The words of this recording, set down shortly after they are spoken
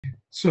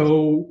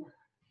So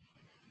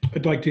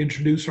I'd like to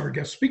introduce our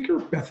guest speaker.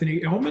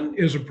 Bethany Ehlmann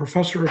is a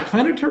professor of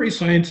planetary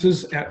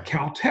sciences at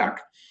Caltech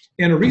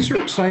and a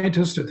research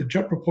scientist at the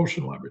Jet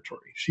Propulsion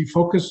Laboratory. She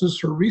focuses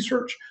her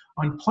research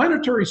on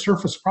planetary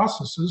surface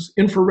processes,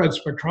 infrared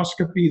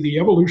spectroscopy, the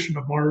evolution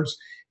of Mars,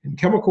 and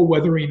chemical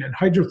weathering and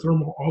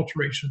hydrothermal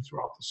alteration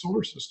throughout the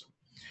solar system.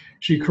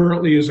 She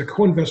currently is a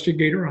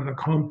co-investigator on the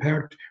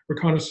Compact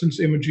Reconnaissance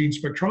Imaging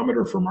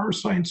Spectrometer for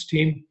Mars Science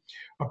Team,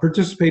 a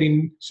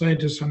participating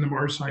scientist on the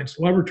Mars Science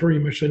Laboratory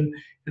mission,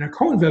 and a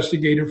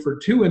co-investigator for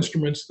 2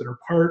 instruments that are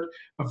part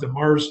of the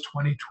Mars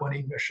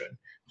 2020 mission.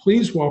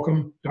 Please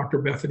welcome Dr.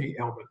 Bethany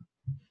Ehlmann.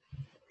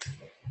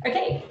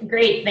 Okay,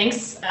 great.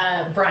 Thanks,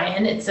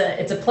 Brian. It's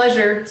a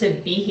pleasure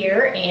to be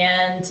here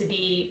and to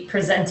be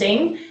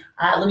presenting.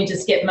 Let me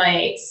just get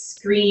my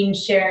screen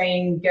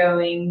sharing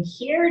going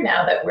here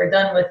now that we're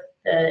done with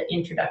the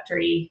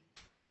introductory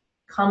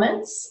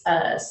comments.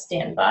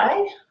 Stand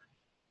by.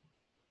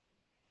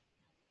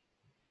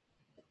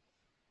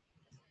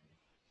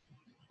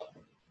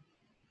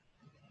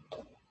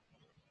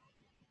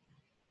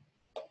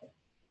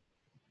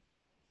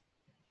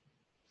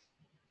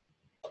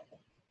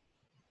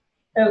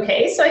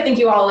 Okay, so I think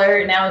you all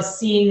are now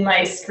seeing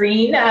my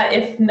screen.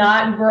 If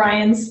not,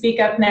 Brian, speak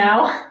up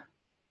now.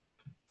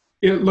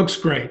 It looks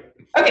great.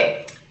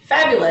 Okay,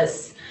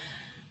 fabulous.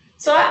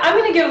 So I'm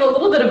going to give a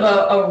little bit of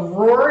a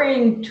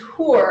roaring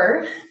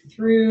tour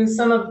through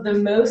some of the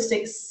most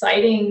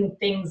exciting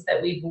things that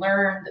we've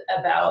learned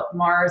about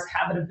Mars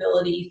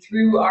habitability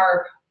through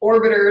our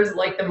orbiters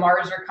like the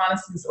Mars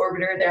Reconnaissance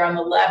Orbiter there on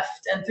the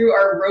left, and through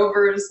our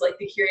rovers like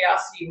the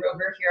Curiosity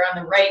rover here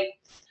on the right.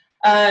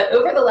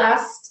 Over the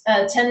last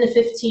 10 to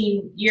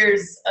 15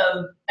 years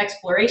of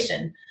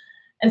exploration.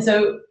 And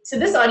so to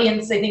this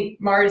audience, I think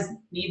Mars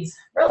needs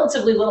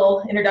relatively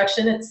little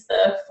introduction. It's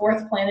the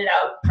 4th planet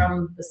out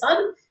from the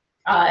sun.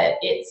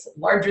 It's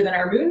larger than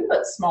our moon,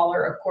 but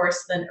smaller, of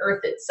course, than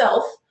Earth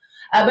itself.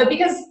 But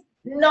because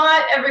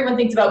not everyone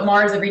thinks about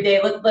Mars every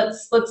day,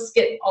 let's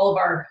get all of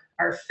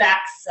our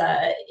facts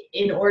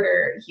in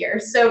order here.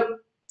 So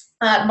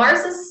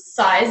Mars's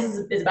size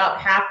is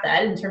about half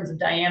that in terms of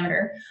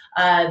diameter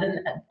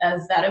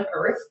as that of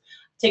Earth.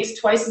 Takes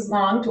twice as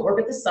long to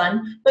orbit the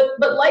sun, but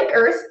like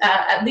Earth,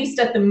 at least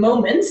at the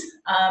moment,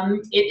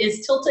 it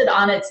is tilted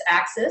on its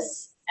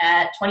axis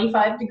at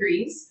 25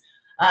 degrees.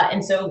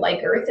 And so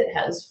like Earth, it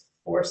has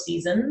 4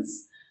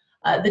 seasons.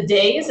 The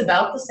day is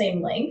about the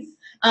same length.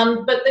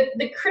 But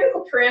the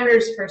critical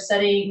parameters for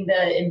studying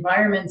the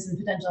environments and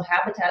potential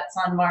habitats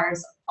on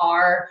Mars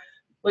are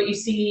what you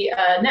see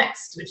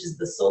next, which is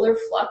the solar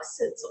flux.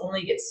 It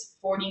only gets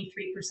 43%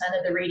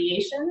 of the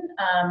radiation,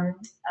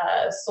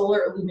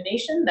 solar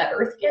illumination that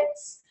Earth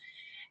gets.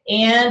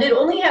 And it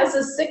only has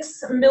a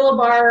 6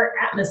 millibar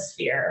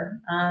atmosphere.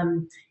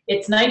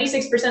 It's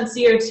 96%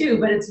 CO2,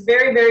 but it's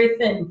very, very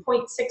thin,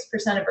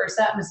 0.6% of Earth's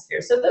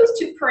atmosphere. So those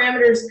 2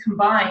 parameters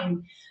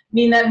combined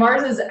mean that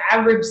Mars's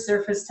average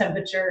surface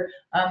temperature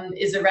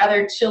is a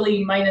rather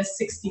chilly minus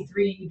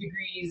 63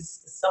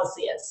 degrees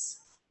Celsius.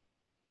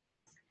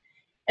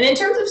 And in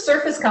terms of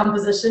surface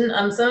composition,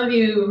 some of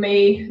you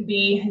may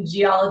be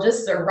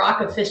geologists or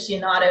rock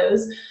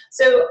aficionados.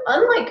 So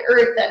unlike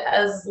Earth that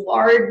has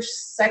large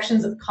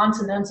sections of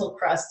continental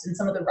crust and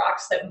some of the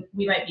rocks that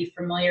we might be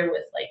familiar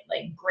with,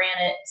 like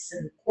granites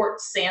and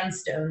quartz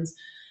sandstones,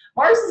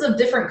 Mars is of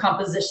different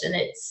composition.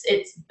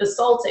 It's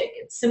basaltic.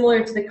 It's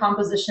similar to the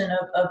composition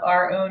of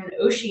our own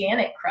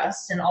oceanic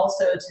crust, and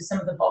also to some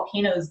of the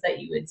volcanoes that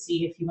you would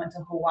see if you went to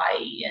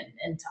Hawaii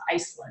and to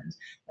Iceland.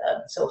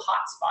 So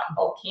hotspot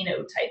volcano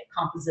type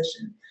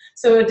composition.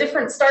 So a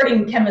different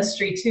starting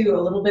chemistry too,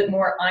 a little bit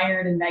more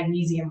iron and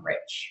magnesium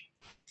rich.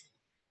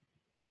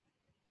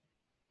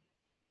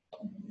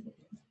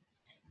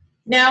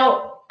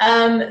 Now,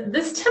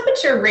 this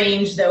temperature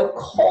range, though,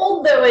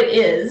 cold though it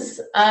is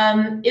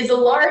a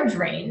large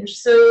range.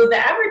 So the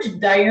average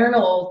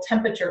diurnal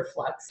temperature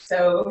flux,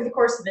 so over the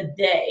course of a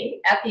day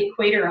at the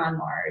equator on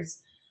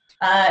Mars,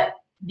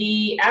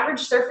 the average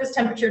surface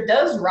temperature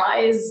does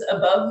rise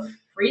above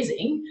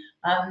freezing.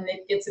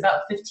 It gets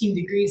about 15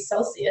 degrees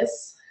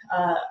Celsius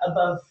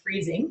above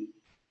freezing.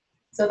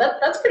 So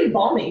that's pretty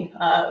balmy,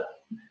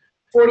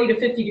 40 to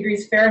 50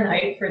 degrees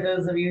Fahrenheit for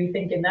those of you who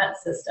think in that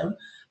system.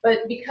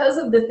 But because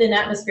of the thin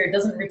atmosphere, it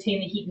doesn't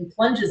retain the heat and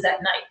plunges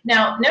at night.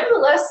 Now,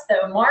 nevertheless,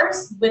 though,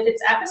 Mars, with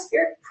its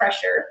atmospheric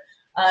pressure,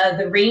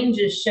 the range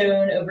is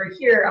shown over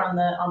here on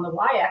the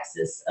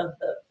y-axis of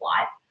the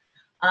plot.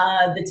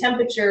 The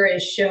temperature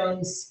is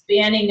shown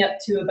spanning up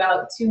to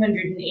about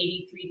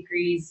 283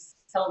 degrees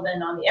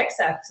Kelvin on the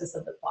x-axis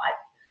of the plot.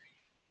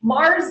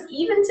 Mars,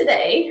 even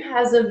today,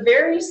 has a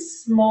very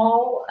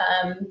small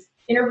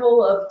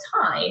interval of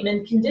time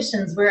and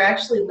conditions where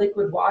actually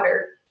liquid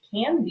water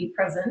can be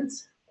present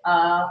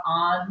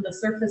on the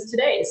surface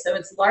today. So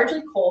it's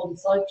largely cold,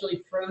 it's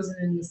largely frozen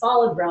in the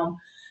solid realm,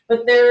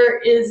 but there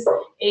is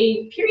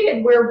a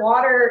period where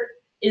water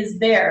is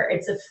there.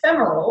 It's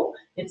ephemeral,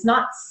 it's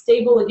not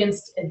stable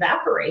against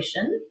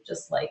evaporation,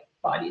 just like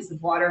bodies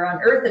of water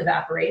on Earth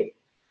evaporate,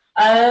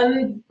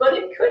 But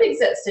it could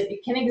exist.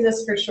 It can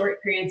exist for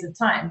short periods of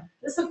time.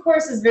 This, of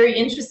course, is very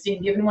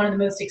interesting given one of the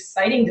most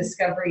exciting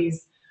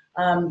discoveries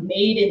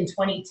made in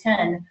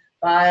 2010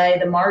 by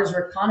the Mars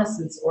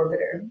Reconnaissance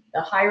Orbiter,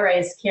 the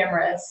HiRISE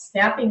camera,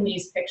 snapping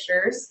these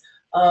pictures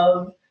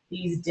of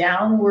these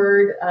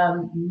downward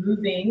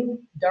moving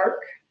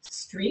dark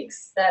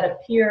streaks that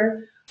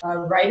appear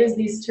right as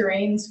these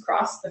terrains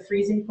cross the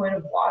freezing point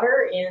of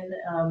water in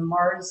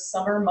Mars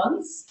summer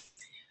months.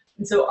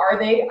 And so are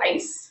they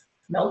ice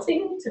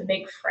melting to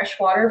make fresh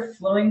water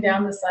flowing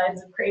down the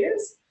sides of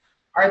craters?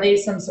 Are they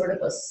some sort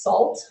of a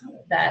salt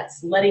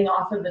that's letting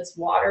off of its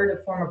water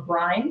to form a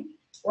brine?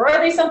 Or are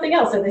they something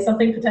else? Are they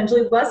something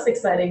potentially less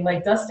exciting,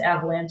 like dust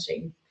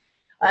avalanching?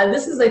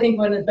 This is, I think,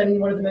 been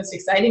one of the most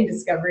exciting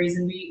discoveries,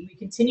 and we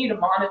continue to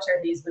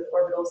monitor these with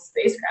orbital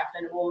spacecraft,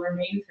 and it will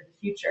remain for the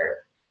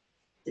future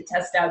to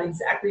test out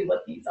exactly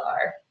what these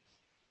are.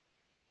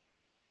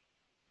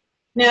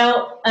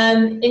 Now,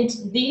 in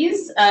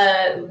these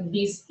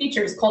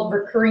features called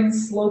recurring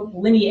slope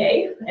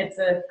lineae, it's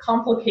a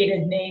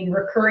complicated name,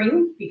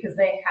 recurring because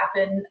they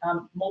happen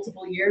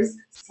multiple years,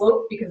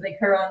 slope because they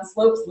occur on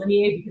slopes,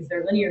 lineae because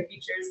they're linear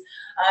features.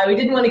 We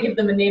didn't want to give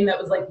them a name that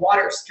was like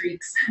water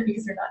streaks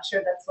because we're not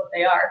sure that's what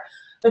they are.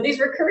 But these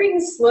recurring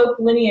slope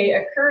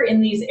lineae occur in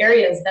these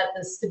areas that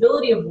the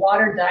stability of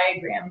water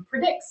diagram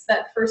predicts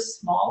that for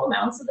small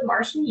amounts of the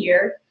Martian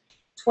year,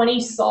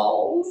 20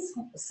 sols,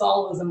 a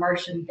sol is a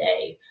Martian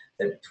day,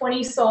 so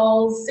 20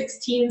 sols,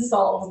 16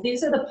 sols,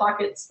 these are the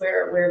pockets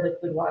where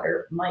liquid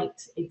water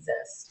might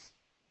exist.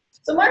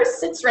 So Mars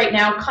sits right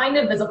now kind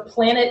of as a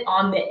planet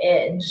on the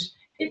edge.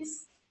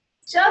 It's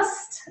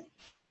just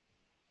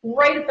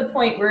right at the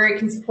point where it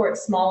can support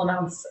small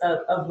amounts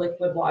of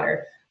liquid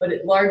water, but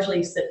it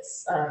largely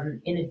sits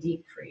in a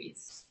deep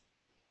freeze.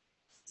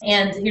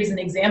 And here's an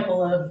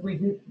example of,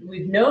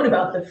 we've known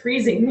about the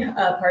freezing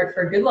part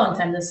for a good long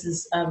time. This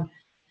is a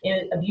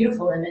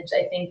beautiful image,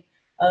 I think,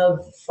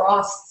 of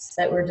frosts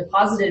that were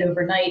deposited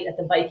overnight at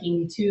the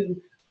Viking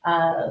 2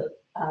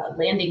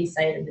 landing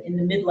site in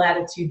the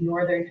mid-latitude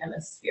northern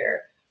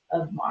hemisphere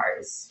of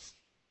Mars.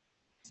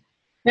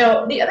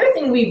 Now, the other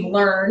thing we've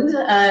learned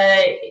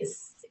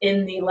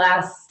in the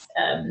last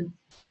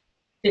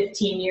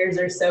 15 years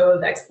or so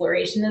of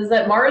exploration is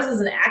that Mars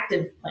is an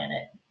active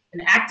planet,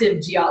 an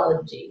active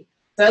geology.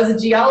 So as a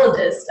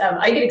geologist,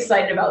 I get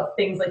excited about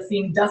things like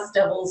seeing dust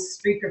devils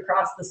streak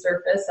across the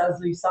surface, as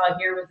we saw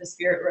here with the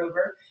Spirit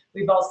rover.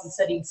 We've also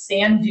studied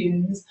sand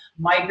dunes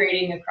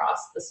migrating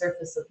across the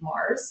surface of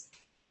Mars.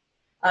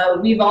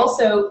 We've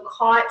also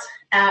caught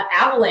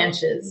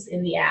avalanches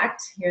in the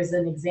act. Here's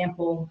an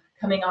example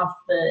coming off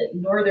the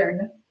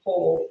northern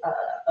pole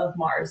of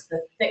Mars,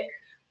 the thick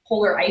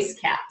polar ice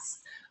caps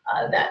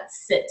that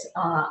sit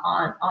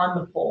on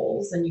the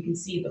poles, and you can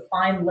see the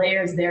fine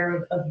layers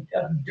there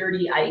of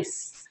dirty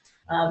ice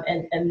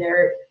and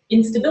their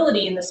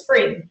instability in the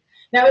spring.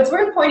 Now, it's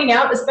worth pointing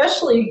out,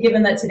 especially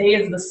given that today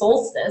is the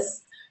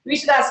solstice, we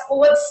should ask, well,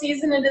 what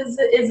season is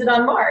it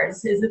on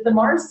Mars? Is it the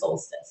Mars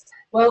solstice?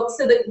 Well,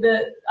 so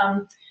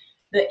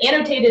the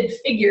annotated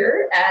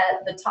figure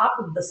at the top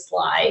of the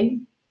slide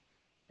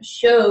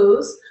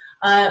shows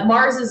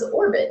Mars's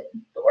orbit.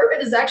 The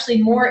orbit is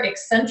actually more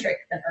eccentric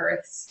than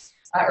Earth's.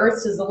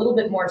 Earth's is a little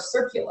bit more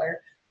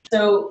circular.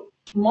 So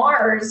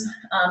Mars,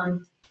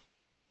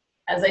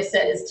 as I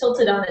said, is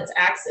tilted on its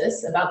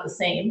axis about the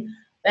same,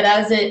 but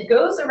as it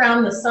goes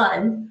around the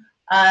sun,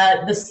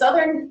 the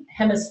southern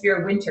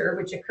hemisphere winter,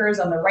 which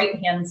occurs on the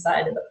right-hand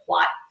side of the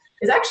plot,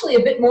 is actually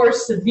a bit more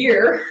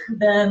severe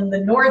than the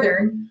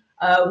northern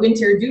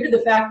winter due to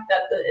the fact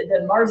that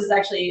the Mars is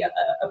actually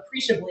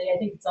appreciably, I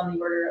think it's on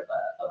the order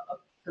of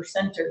a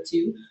 % or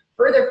 2,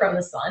 further from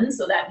the sun,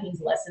 so that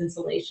means less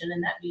insolation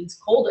and that means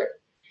colder.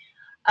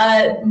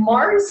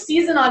 Mars,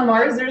 season on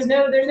Mars, there's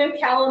no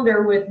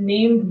calendar with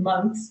named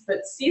months,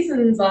 but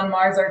seasons on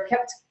Mars are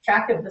kept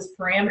track of this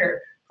parameter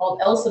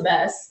called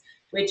Elsebes,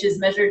 which is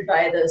measured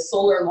by the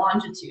solar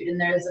longitude, and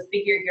there's a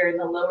figure here in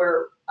the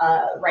lower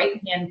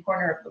right-hand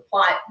corner of the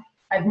plot.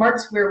 I've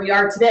marked where we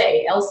are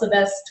today,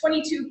 Elsebes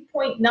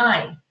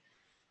 22.9.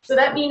 So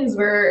that means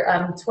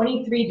we're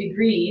 23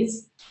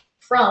 degrees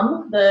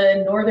from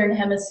the northern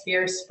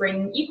hemisphere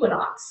spring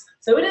equinox.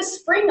 So it is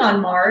spring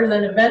on Mars,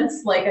 and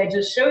events like I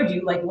just showed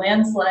you, like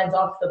landslides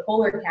off the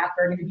polar cap,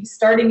 are going to be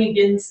starting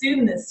again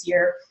soon this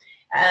year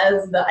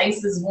as the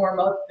ices warm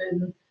up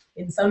and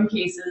in some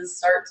cases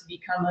start to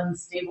become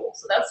unstable.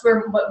 So that's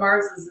what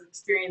Mars is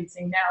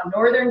experiencing now,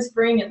 northern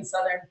spring and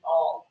southern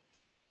fall.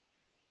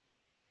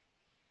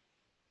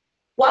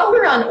 While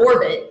we're on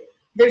orbit,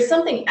 there's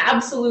something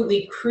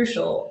absolutely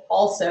crucial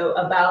also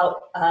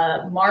about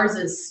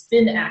Mars's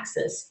spin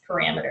axis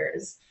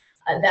parameters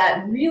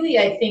that really,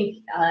 I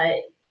think,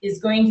 is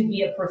going to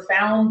be a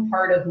profound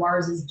part of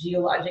Mars's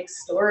geologic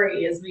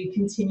story as we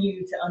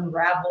continue to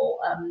unravel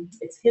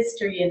its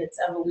history and its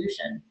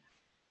evolution.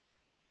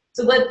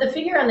 So what the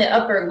figure on the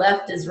upper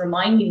left is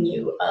reminding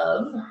you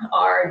of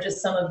are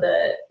just some of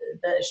the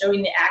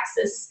showing the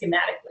axis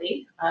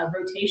schematically,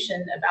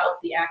 rotation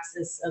about the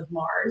axis of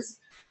Mars.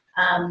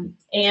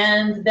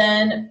 and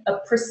then a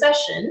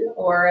precession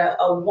or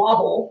a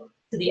wobble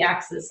to the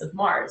axis of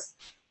Mars.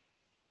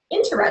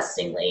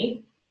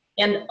 Interestingly,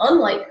 and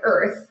unlike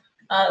Earth,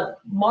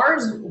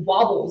 Mars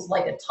wobbles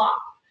like a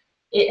top.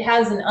 It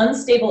has an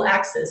unstable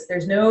axis.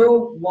 There's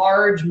no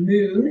large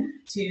moon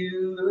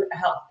to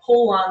help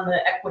pull on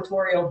the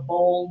equatorial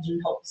bulge and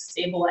help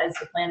stabilize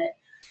the planet.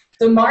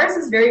 So Mars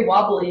is very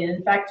wobbly. And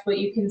in fact, what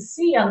you can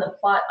see on the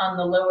plot on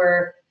the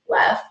lower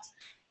left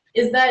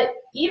is that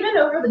even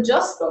over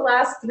just the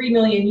last 3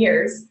 million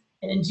years,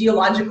 and in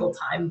geological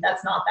time,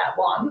 that's not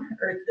that long.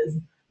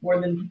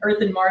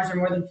 Earth and Mars are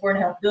more than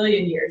 4.5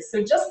 billion years.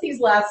 So just these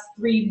last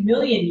 3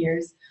 million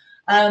years,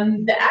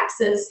 the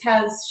axis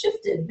has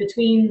shifted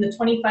between the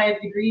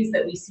 25 degrees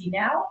that we see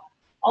now,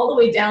 all the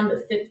way down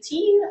to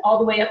 15, all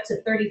the way up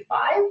to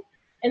 35.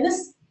 And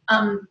this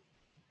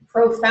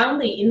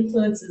profoundly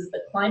influences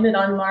the climate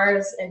on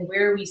Mars and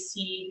where we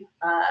see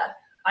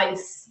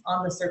ice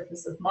on the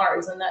surface of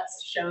Mars. And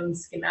that's shown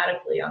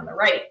schematically on the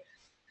right.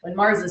 When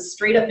Mars is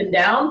straight up and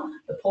down,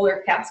 the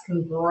polar caps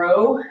can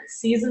grow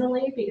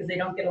seasonally because they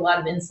don't get a lot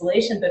of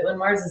insulation. But when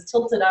Mars is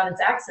tilted on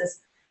its axis,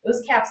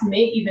 those caps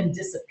may even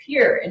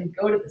disappear and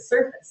go to the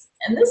surface.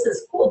 And this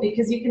is cool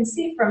because you can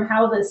see from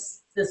how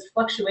this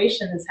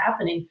fluctuation is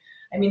happening.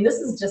 I mean, this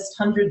is just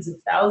hundreds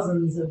of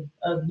thousands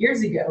of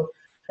years ago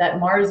that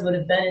Mars would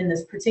have been in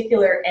this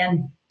particular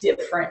and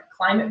different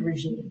climate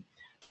regime.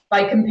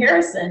 By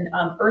comparison,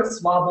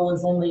 Earth's wobble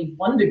is only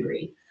 1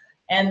 degree.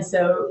 And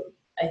so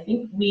I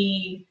think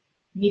we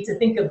need to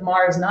think of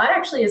Mars not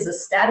actually as a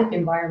static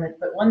environment,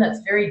 but one that's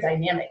very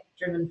dynamic,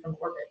 driven from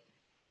orbit.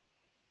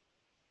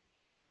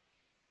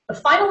 A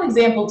final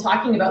example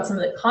talking about some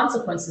of the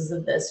consequences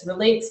of this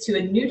relates to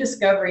a new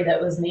discovery that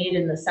was made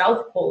in the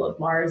south pole of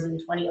Mars in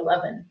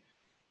 2011.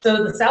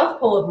 So the south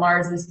pole of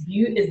Mars is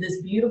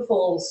this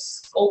beautiful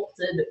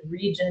sculpted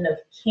region of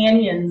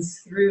canyons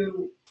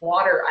through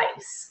water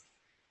ice.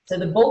 So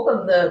the bulk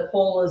of the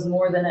pole is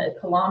more than 1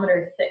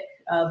 kilometer thick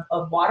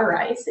of water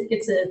ice. It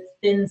gets a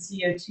thin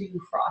CO2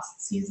 frost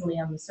seasonally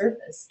on the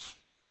surface.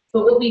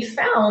 But what we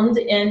found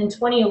in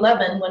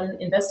 2011, when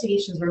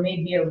investigations were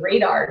made via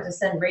radar to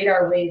send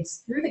radar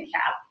waves through the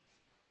cap,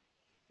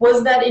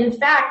 was that in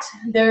fact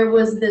there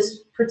was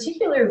this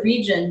particular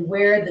region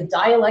where the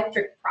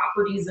dielectric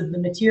properties of the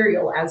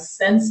material as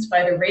sensed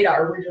by the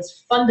radar were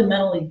just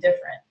fundamentally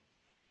different.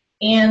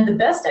 And the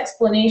best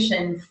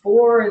explanation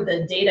for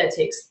the data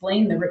to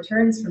explain the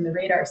returns from the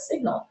radar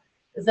signal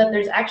is that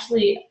there's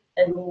actually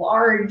a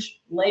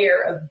large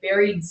layer of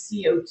buried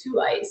CO2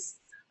 ice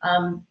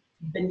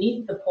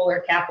beneath the polar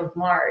cap of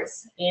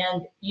Mars.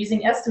 And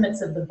using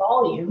estimates of the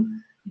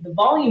volume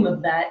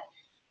of that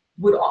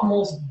would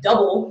almost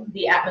double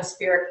the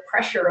atmospheric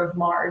pressure of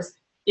Mars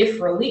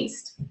if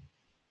released.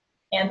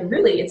 And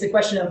really, it's a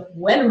question of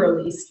when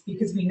released,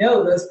 because we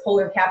know those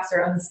polar caps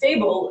are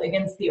unstable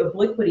against the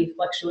obliquity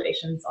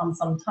fluctuations on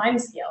some time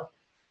scale.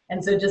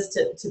 And so just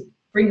to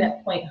bring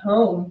that point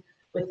home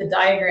with the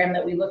diagram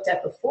that we looked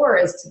at before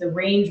as to the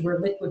range where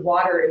liquid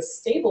water is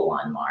stable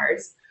on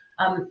Mars,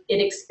 it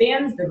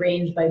expands the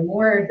range by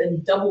more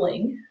than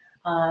doubling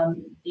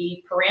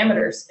the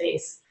parameter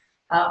space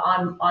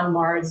on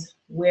Mars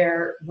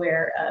where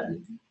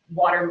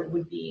water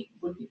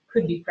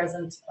could be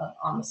present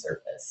on the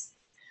surface.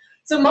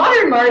 So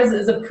modern Mars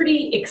is a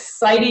pretty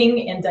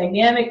exciting and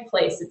dynamic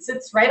place. It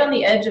sits right on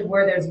the edge of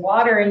where there's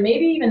water, and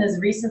maybe even as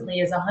recently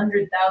as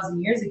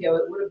 100,000 years ago,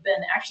 it would have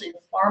been actually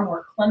a far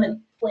more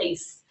clement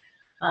place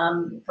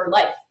for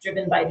life,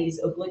 driven by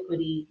these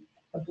obliquity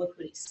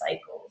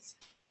cycles.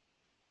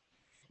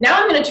 Now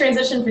I'm going to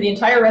transition for the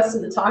entire rest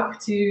of the talk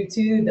to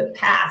the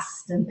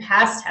past and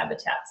past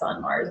habitats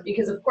on Mars,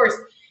 because of course,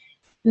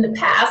 in the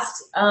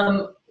past,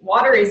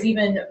 water is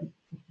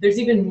there's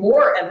even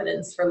more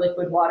evidence for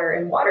liquid water,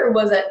 and water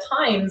was at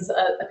times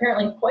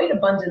apparently quite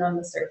abundant on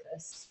the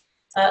surface,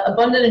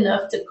 abundant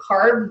enough to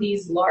carve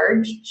these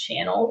large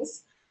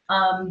channels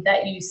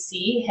that you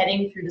see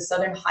heading through the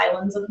southern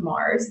highlands of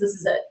Mars. This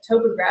is a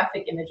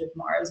topographic image of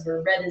Mars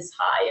where red is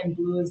high and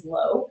blue is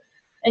low.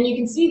 And you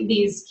can see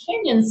these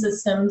canyon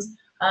systems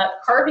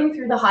carving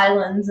through the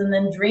highlands and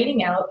then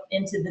draining out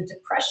into the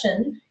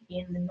depression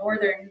in the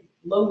northern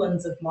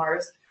lowlands of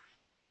Mars,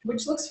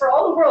 which looks for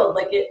all the world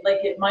like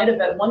it might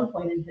have at one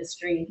point in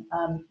history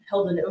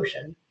held an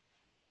ocean.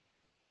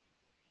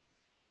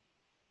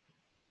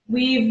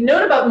 We've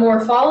known about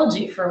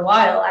morphology for a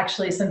while,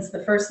 actually, since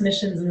the first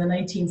missions in the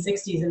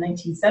 1960s and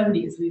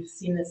 1970s. We've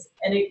seen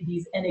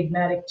these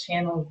enigmatic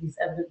channels, these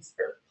evidence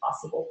for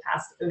possible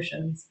past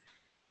oceans.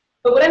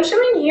 But what I'm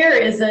showing here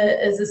is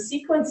a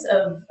sequence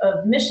of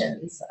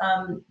missions.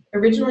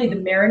 Originally, the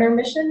Mariner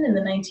mission in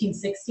the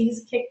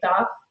 1960s kicked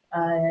off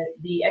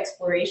the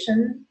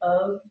exploration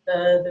of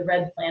the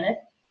red planet.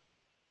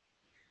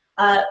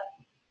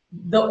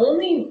 The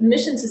only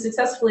mission to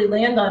successfully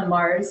land on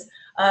Mars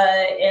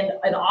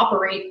and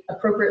operate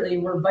appropriately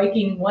were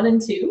Viking 1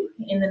 and 2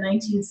 in the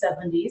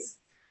 1970s,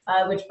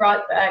 which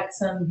brought back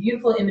some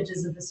beautiful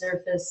images of the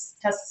surface,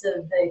 tests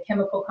of the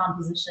chemical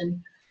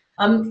composition.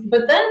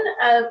 But then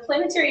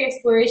planetary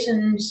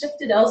exploration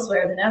shifted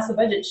elsewhere. The NASA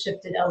budget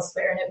shifted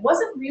elsewhere, and it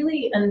wasn't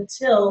really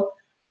until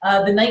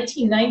the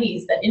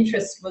 1990s that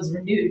interest was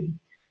renewed.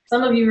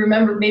 Some of you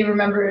may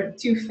remember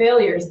two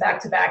failures back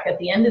to back at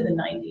the end of the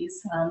 90s.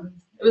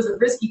 It was a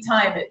risky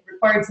time. It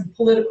required some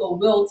political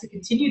will to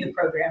continue the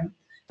program.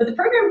 But the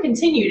program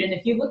continued, and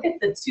if you look at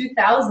the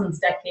 2000s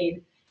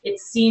decade,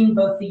 it's seen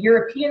both the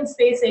European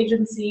Space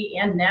Agency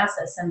and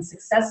NASA send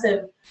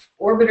successive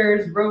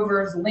orbiters,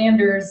 rovers,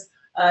 landers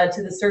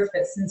to the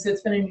surface. And so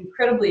it's been an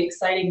incredibly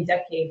exciting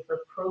decade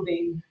for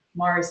probing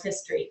Mars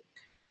history.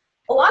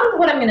 A lot of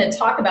what I'm going to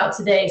talk about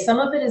today, some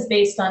of it is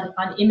based on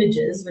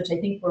images, which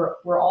I think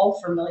we're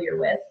all familiar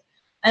with.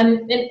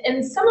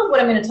 And some of what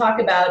I'm going to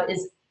talk about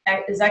is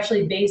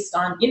actually based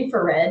on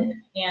infrared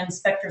and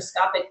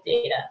spectroscopic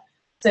data.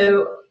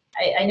 So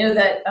I know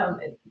that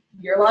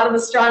you're a lot of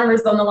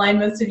astronomers on the line.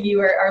 Most of you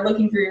are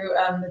looking through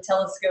the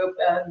telescope,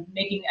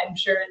 making, I'm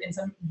sure, in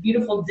some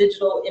beautiful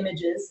digital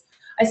images.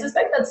 I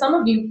suspect that some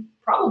of you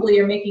probably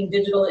are making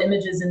digital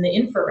images in the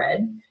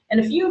infrared, and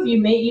a few of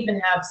you may even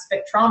have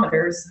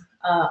spectrometers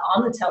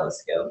on the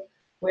telescope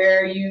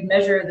where you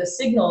measure the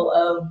signal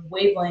of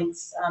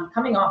wavelengths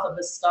coming off of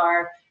a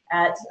star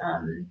at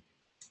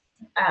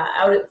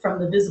out from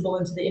the visible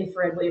into the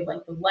infrared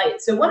wavelength of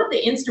light. So one of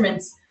the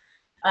instruments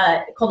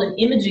called an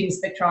imaging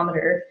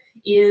spectrometer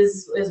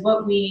is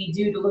what we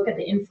do to look at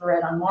the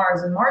infrared on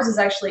Mars. And Mars is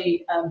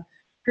actually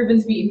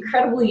proven to be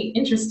incredibly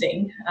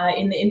interesting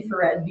in the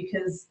infrared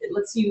because it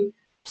lets you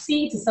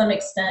see to some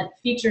extent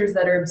features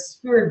that are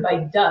obscured by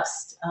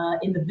dust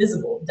in the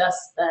visible.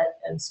 Dust that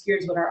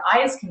obscures what our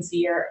eyes can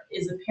see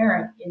is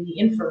apparent in the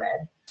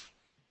infrared.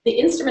 The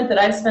instrument that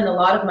I've spent a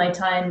lot of my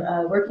time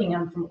working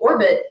on from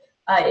orbit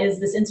is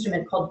this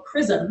instrument called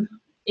PRISM.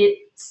 It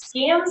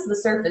scans the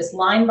surface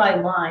line by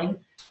line,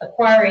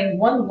 acquiring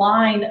one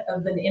line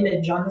of an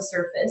image on the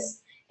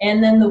surface,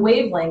 and then the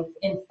wavelength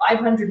in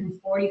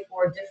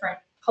 544 different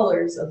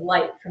colors of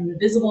light from the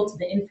visible to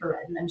the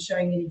infrared. And I'm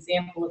showing an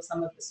example of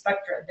some of the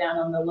spectra down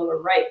on the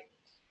lower right.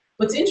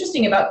 What's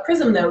interesting about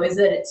PRISM, though, is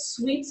that it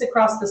sweeps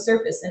across the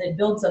surface and it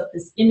builds up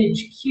this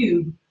image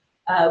cube,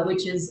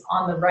 which is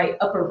on the right,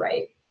 upper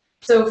right.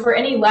 So for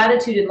any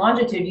latitude and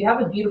longitude, you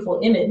have a beautiful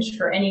image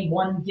for any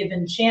one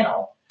given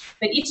channel.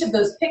 But each of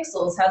those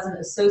pixels has an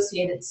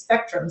associated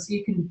spectrum, so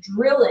you can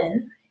drill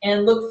in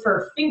and look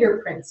for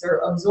fingerprints or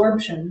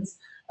absorptions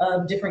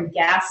of different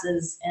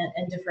gases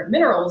and different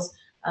minerals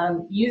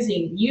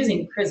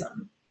using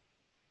PRISM.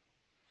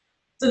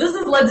 So this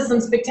has led to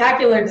some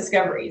spectacular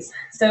discoveries.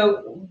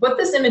 So what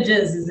this image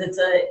is it's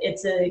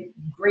a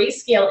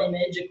grayscale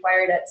image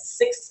acquired at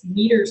 6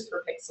 meters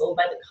per pixel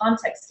by the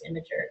context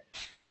imager.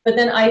 But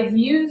then I've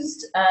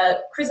used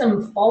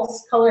PRISM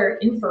false color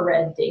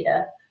infrared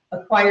data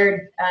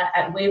acquired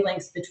at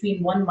wavelengths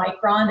between 1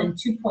 micron and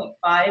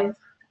 2.5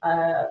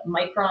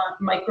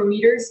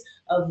 micrometers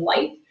of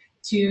light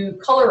to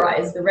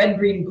colorize the red,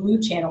 green,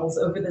 blue channels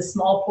over the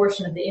small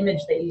portion of the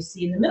image that you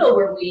see in the middle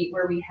where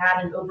we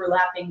had an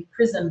overlapping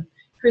prism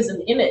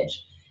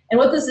image. And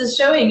what this is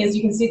showing is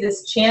you can see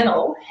this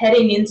channel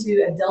heading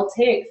into a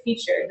deltaic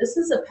feature. This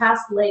is a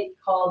past lake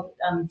called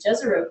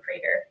Jezero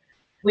crater,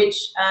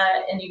 which,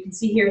 and you can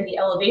see here in the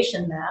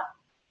elevation map,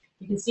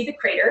 you can see the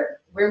crater.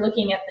 We're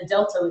looking at the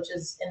delta, which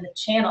is in the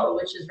channel,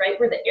 which is right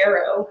where the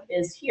arrow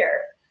is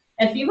here.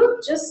 And if you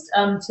look just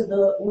to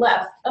the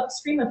left,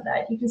 upstream of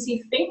that, you can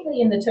see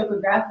faintly in the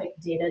topographic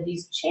data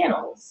these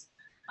channels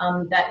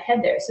that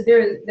head there. So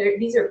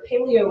these are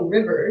paleo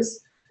rivers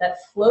that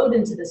flowed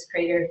into this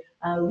crater,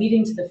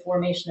 leading to the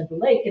formation of the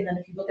lake. And then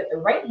if you look at the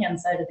right-hand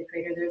side of the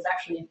crater, there's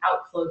actually an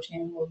outflow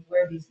channel of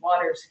where these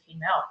waters came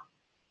out.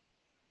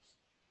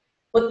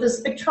 What the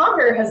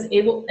spectrometer has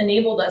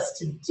enabled us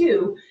to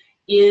do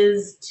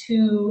is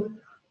to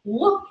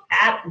look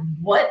at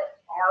what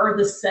are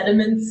the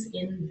sediments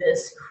in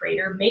this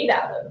crater made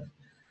out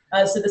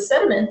of. So the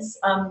sediments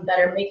that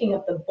are making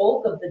up the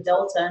bulk of the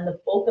delta and the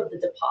bulk of the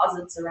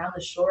deposits around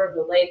the shore of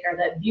the lake are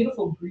that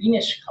beautiful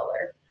greenish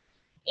color.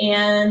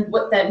 And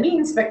what that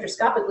means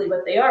spectroscopically,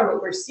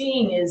 what we're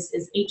seeing is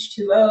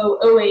H2O,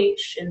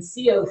 OH, and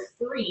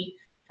CO3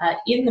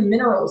 in the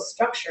mineral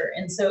structure.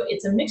 And so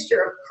it's a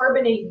mixture of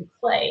carbonate and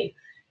clay.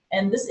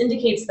 And this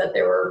indicates that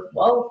there were,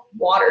 well,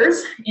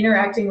 waters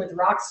interacting with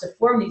rocks to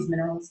form these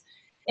minerals.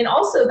 And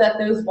also that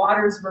those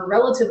waters were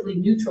relatively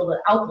neutral to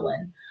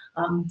alkaline.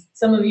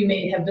 Some of you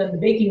may have done the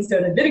baking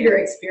soda vinegar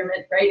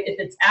experiment, right? If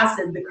it's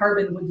acid, the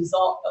carbon would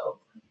dissolve,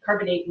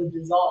 carbonate would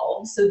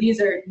dissolve. So these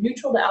are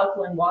neutral to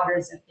alkaline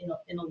waters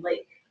in a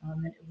lake,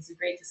 and it was a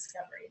great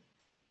discovery.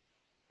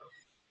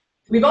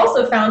 We've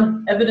also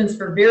found evidence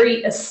for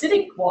very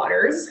acidic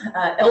waters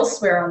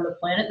elsewhere on the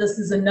planet. This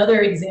is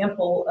another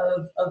example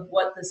of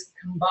what this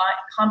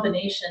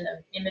combination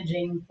of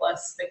imaging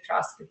plus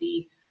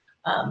spectroscopy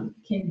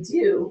can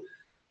do.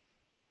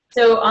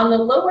 So on the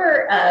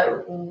lower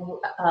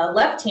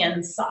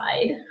left-hand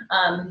side,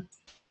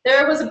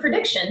 there was a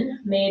prediction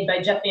made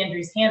by Jeff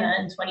Andrews Hanna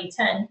in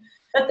 2010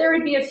 that there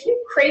would be a few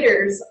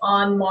craters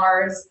on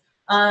Mars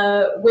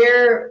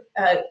where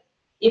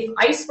if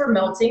ice were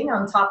melting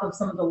on top of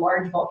some of the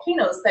large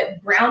volcanoes,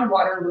 that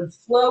groundwater would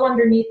flow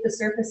underneath the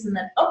surface and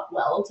then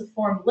upwell to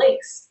form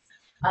lakes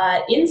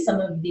in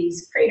some of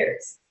these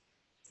craters.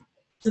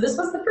 So this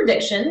was the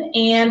prediction,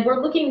 and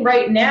we're looking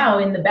right now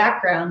in the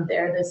background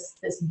there,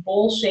 this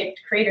bowl-shaped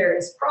crater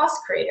is Cross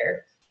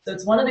Crater. So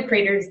it's one of the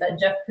craters that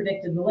Jeff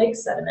predicted the lake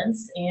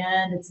sediments,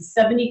 and it's a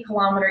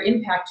 70-kilometer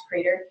impact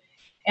crater.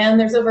 And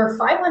there's over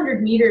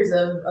 500 meters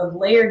of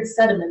layered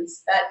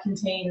sediments that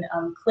contain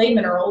clay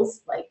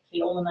minerals like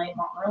kaolinite,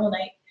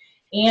 montmorillonite,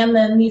 and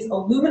then these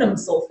aluminum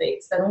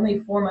sulfates that only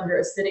form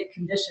under acidic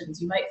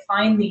conditions. You might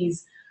find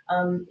these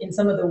in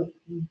some of the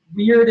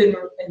weird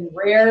and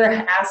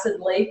rare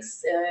acid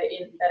lakes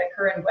that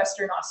occur in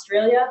Western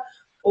Australia,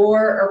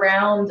 or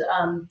around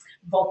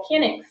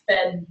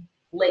volcanic-fed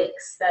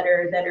lakes that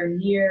are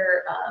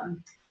near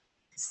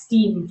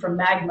steam from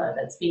magma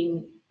that's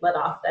being let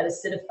off that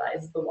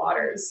acidifies the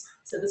waters.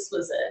 So this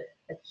was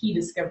a key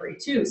discovery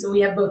too. So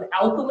we have both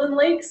alkaline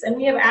lakes and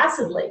we have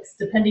acid lakes,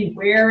 depending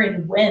where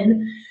and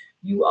when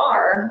you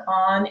are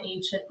on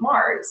ancient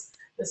Mars.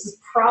 This is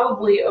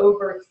probably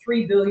over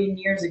 3 billion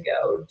years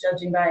ago,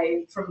 judging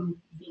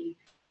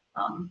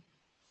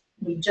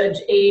we judge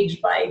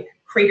age by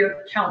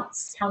crater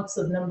counts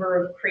of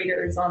number of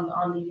craters on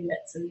the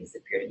units, and these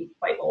appear to be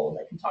quite old.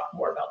 I can talk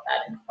more about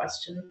that in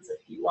questions if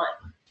you want.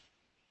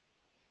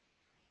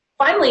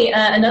 Finally,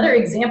 another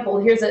example,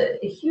 here's a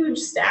huge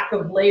stack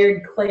of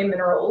layered clay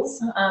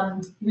minerals.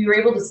 We were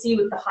able to see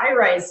with the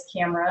high-rise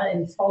camera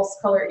in false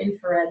color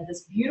infrared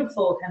this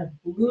beautiful kind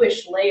of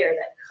bluish layer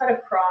that cut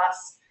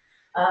across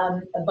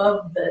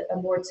above a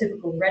more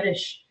typical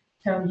reddish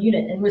toned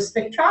unit. And with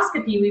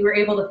spectroscopy, we were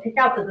able to pick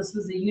out that this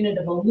was a unit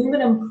of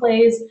aluminum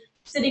clays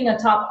sitting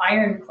atop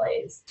iron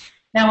clays.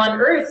 Now on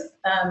Earth,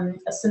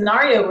 a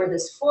scenario where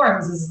this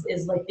forms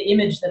is like the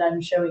image that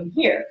I'm showing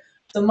here.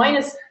 So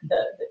minus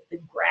the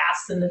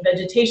grass and the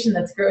vegetation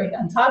that's growing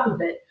on top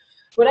of it,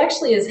 what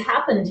actually has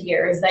happened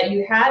here is that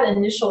you had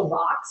initial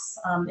rocks,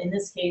 in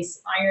this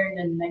case iron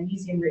and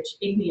magnesium-rich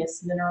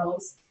igneous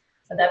minerals,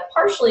 that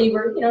partially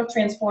were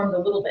transformed a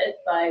little bit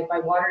by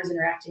waters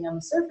interacting on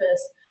the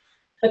surface.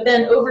 But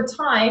then over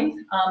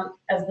time,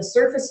 as the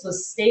surface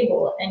was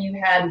stable and you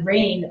had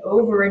rain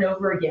over and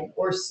over again,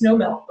 or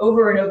snowmelt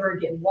over and over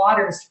again,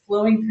 waters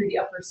flowing through the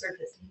upper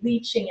surface,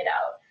 leaching it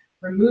out,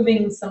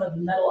 removing some of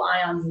the metal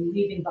ions and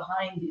leaving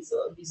behind these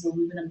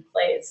aluminum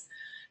clays.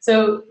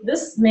 So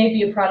this may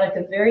be a product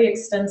of very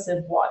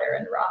extensive water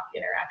and rock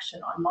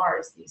interaction on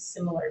Mars, these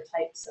similar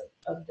types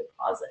of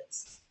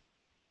deposits.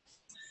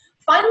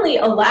 Finally,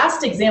 a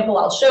last example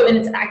I'll show, and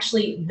it's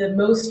actually the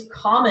most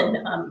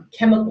common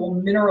chemical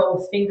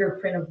mineral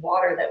fingerprint of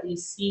water that we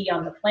see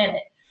on the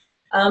planet,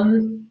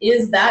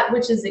 is that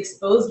which is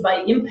exposed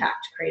by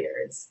impact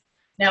craters.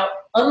 Now,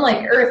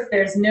 unlike Earth,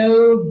 there's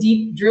no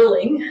deep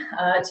drilling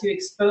to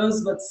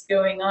expose what's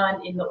going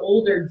on in the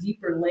older,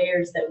 deeper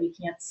layers that we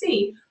can't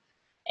see.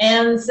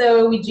 And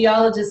so we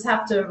geologists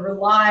have to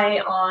rely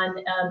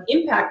on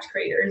impact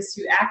craters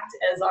to act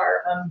as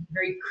our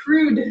very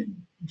crude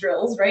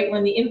drills, right?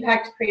 When the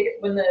impact crater,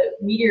 when the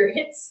meteor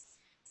hits,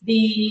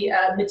 the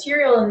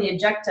material in the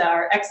ejecta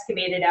are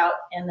excavated out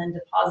and then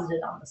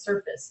deposited on the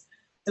surface.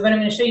 So what I'm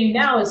going to show you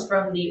now is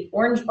from the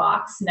orange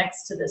box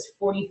next to this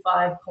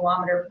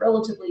 45-kilometer,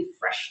 relatively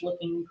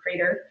fresh-looking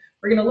crater.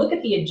 We're going to look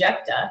at the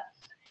ejecta,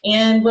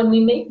 and when we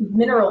make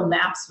mineral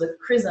maps with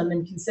CRISM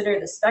and consider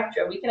the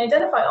spectra, we can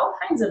identify all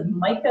kinds of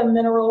mica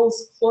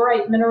minerals,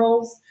 chlorite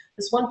minerals.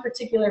 This one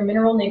particular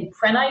mineral named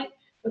prehnite.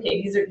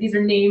 Okay, these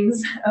are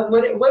names.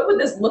 What would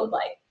this look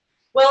like?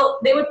 Well,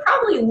 they would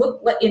probably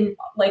look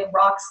like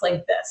rocks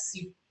like this.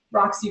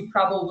 Rocks you've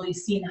probably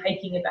seen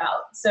hiking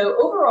about. So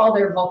overall,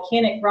 they're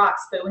volcanic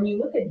rocks, but when you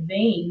look at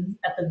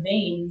the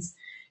veins,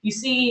 you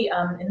see,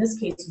 in this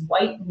case,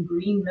 white and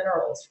green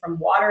minerals from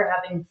water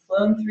having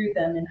flown through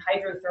them in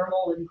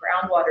hydrothermal and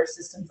groundwater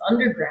systems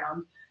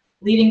underground,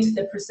 leading to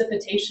the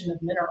precipitation of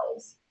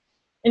minerals.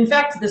 In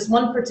fact, this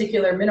one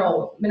particular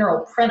mineral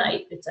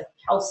prehnite, it's a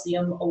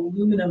calcium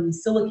aluminum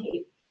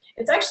silicate.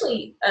 It's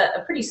actually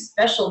a pretty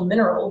special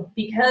mineral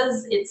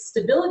because its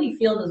stability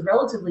field is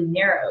relatively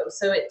narrow.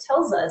 So it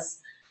tells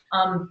us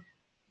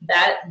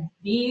that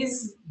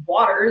these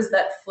waters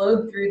that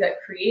flowed through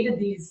that created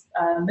these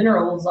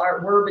minerals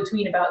were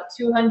between about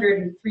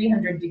 200 and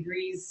 300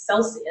 degrees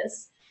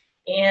Celsius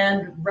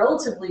and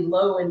relatively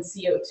low in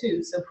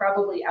CO2, so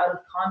probably out of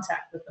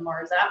contact with the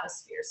Mars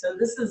atmosphere. So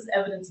this is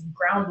evidence of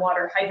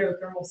groundwater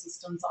hydrothermal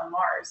systems on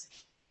Mars.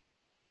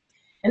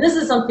 And this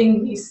is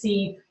something we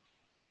see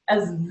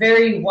as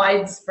very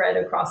widespread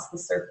across the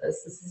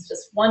surface. This is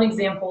just one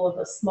example of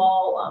a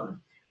small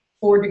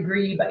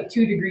 4-degree by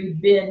 2-degree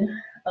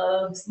bin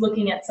of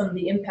looking at some of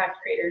the impact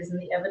craters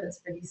and the evidence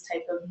for these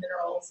type of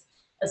minerals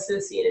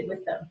associated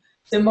with them.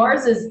 So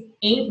Mars's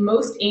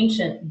most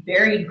ancient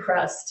buried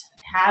crust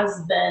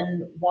has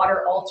been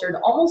water altered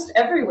almost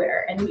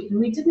everywhere, and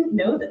we didn't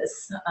know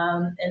this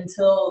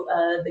until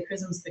the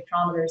CRISM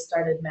spectrometer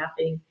started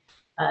mapping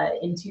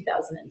in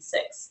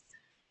 2006.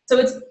 So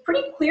it's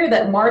pretty clear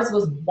that Mars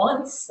was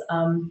once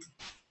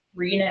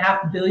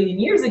 3.5 billion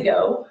years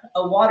ago,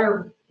 a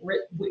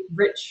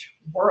water-rich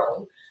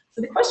world.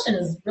 So the question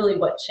is really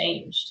what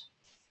changed?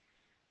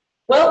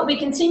 Well, we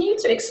continue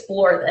to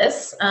explore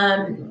this.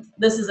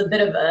 This is a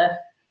bit of a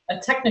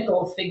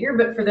technical figure,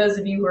 but for those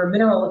of you who are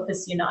mineral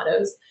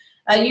aficionados,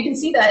 you can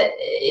see that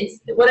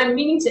what I'm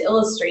meaning to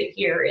illustrate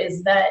here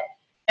is that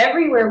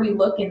everywhere we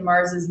look in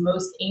Mars's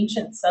most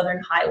ancient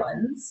southern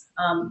highlands,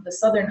 the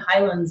southern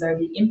highlands are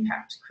the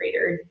impact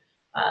cratered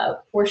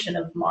portion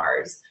of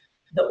Mars.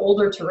 The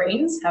older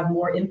terrains have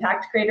more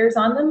impact craters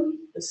on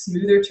them. The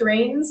smoother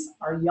terrains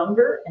are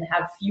younger and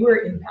have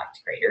fewer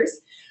impact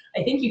craters.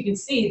 I think you can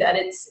see that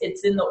it's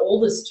in the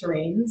oldest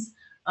terrains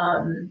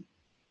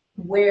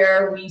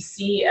where we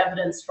see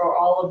evidence for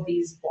all of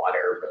these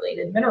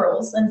water-related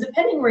minerals. And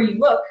depending where you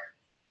look,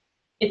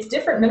 it's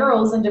different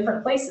minerals in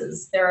different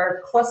places. There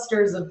are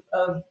clusters of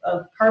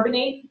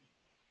carbonate,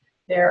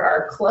 there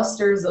are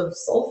clusters of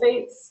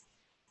sulfates,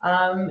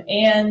 and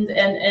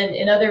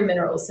in other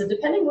minerals. So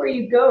depending where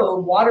you go,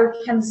 water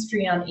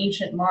chemistry on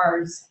ancient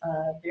Mars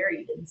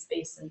varied in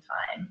space and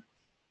time.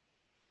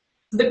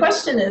 So the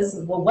question is,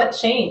 well, what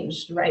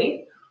changed,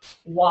 right?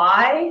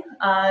 Why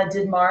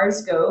did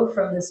Mars go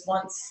from this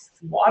once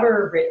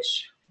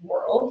water-rich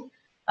world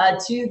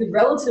to the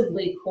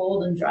relatively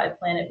cold and dry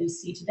planet we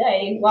see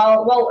today,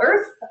 while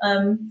Earth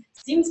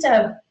seems to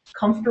have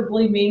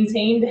comfortably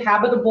maintained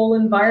habitable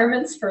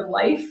environments for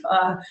life,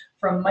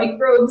 from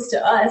microbes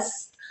to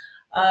us,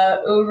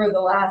 over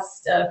the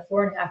last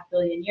 4.5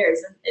 billion years.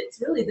 And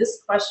it's really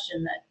this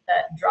question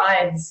that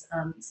drives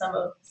some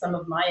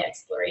of my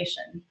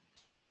exploration.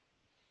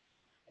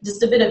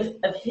 Just a bit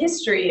of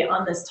history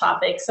on this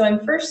topic. So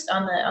I'm first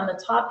on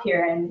the top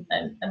here, and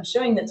I'm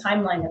showing the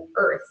timeline of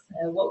Earth,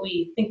 what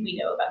we think we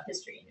know about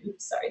history. And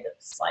oops, sorry, the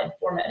slide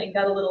formatting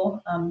got a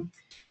little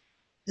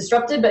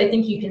disrupted, but I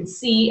think you can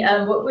see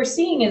what we're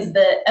seeing is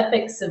the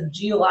epochs of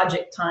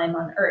geologic time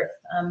on Earth.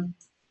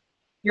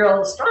 You're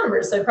all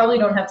astronomers, so I probably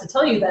don't have to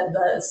tell you that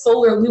the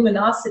solar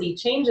luminosity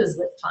changes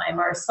with time.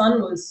 Our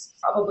sun was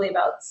probably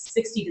about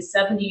 60 to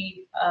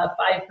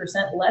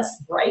 75% less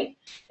bright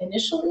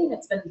initially, and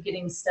it's been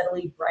getting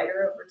steadily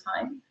brighter over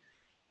time.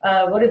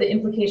 What are the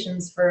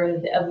implications for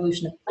the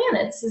evolution of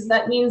planets?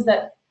 That means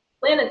that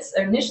planets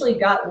initially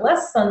got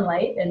less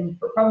sunlight and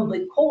were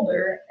probably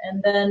colder,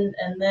 and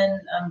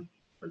then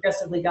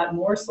progressively got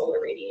more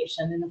solar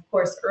radiation. And of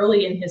course,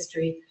 early in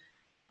history,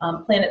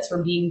 planets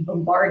were being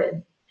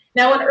bombarded.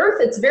 Now on Earth,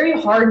 it's very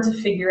hard to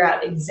figure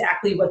out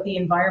exactly what the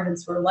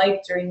environments were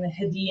like during the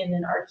Hadean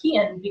and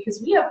Archean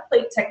because we have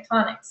plate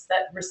tectonics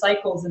that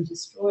recycles and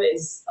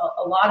destroys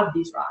a lot of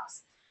these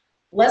rocks.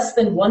 Less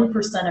than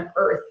 1% of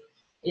Earth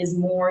is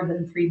more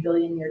than 3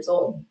 billion years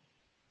old.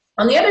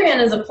 On the other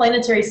hand, as a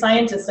planetary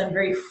scientist, I'm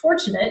very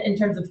fortunate in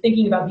terms of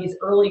thinking about these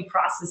early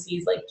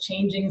processes like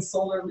changing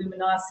solar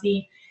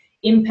luminosity,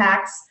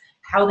 impacts,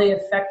 how they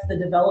affect the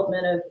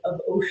development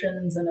of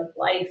oceans and of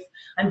life.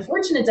 I'm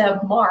fortunate to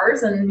have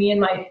Mars, and me and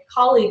my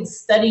colleagues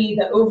study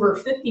the over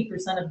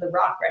 50% of the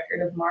rock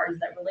record of Mars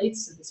that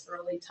relates to this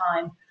early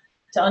time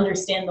to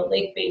understand the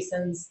lake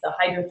basins, the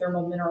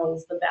hydrothermal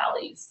minerals, the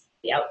valleys,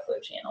 the outflow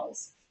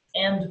channels,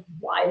 and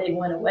why they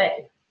went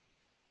away.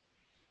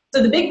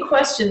 So the big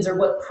questions are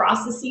what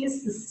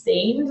processes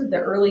sustained the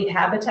early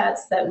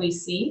habitats that we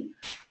see.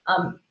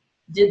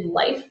 Did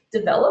life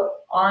develop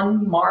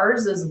on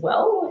Mars as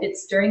well?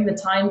 It's during the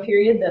time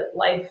period that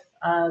life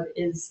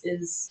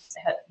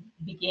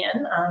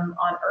began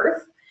on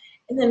Earth.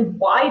 And then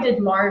why did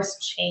Mars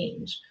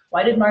change?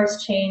 Why did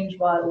Mars change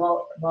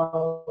while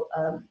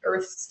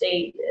Earth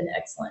stayed an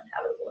excellent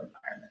habitable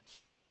environment?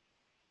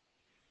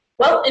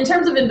 Well, in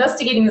terms of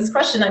investigating this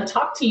question, I've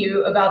talked to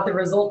you about the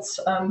results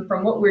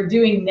from what we're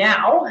doing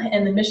now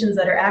and the missions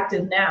that are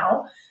active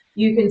now.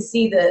 You can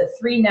see the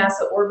 3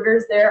 NASA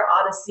orbiters there,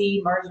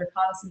 Odyssey, Mars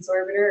Reconnaissance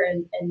Orbiter,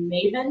 and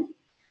MAVEN.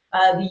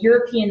 The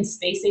European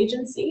Space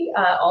Agency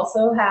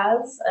also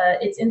has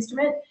its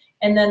instrument.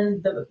 And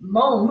then the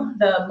MOME,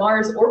 the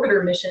Mars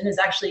Orbiter mission, is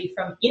actually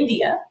from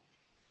India.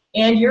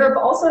 And Europe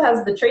also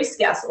has the Trace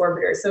Gas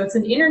Orbiter. So it's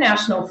an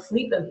international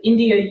fleet of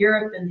India,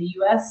 Europe, and the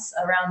US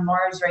around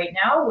Mars right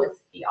now with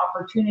the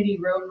Opportunity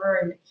rover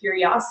and the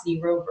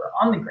Curiosity rover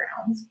on the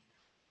ground.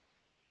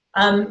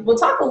 We'll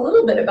talk a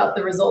little bit about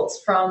the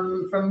results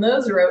from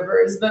those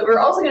rovers, but we're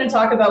also going to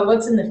talk about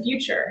what's in the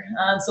future.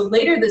 So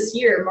later this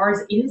year, Mars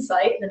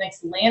InSight, the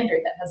next lander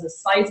that has a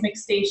seismic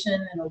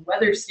station and a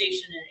weather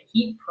station and a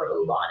heat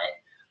probe on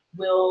it,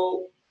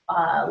 will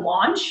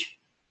launch.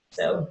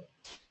 So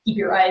keep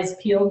your eyes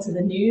peeled to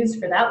the news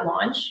for that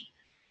launch.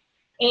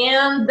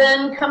 And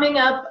then coming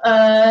up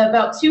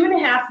about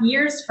 2.5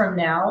 years from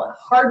now,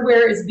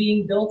 hardware is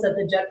being built at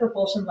the Jet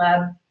Propulsion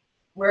Lab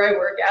where I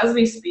work as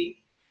we speak.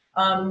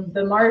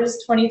 The Mars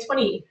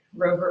 2020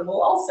 rover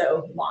will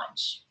also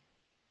launch.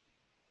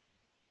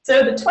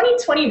 So the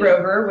 2020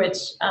 rover, which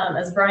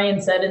as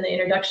Brian said in the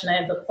introduction, I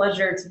have the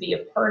pleasure to be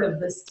a part of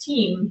this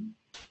team,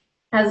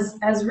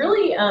 has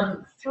really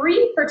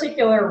 3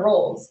 particular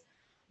roles.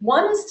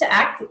 One is to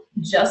act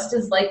just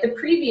as like the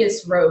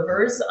previous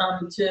rovers,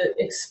 to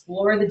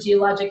explore the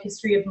geologic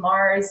history of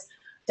Mars,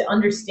 to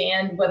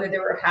understand whether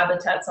there were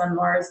habitats on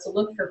Mars, to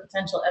look for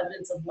potential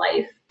evidence of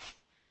life.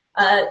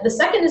 The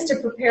second is to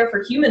prepare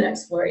for human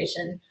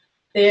exploration.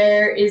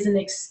 There is an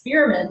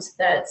experiment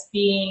that's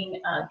being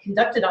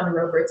conducted on the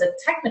rover. It's a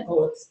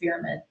technical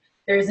experiment.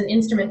 There's an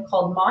instrument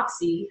called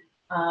MOXIE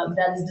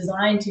that is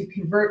designed to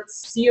convert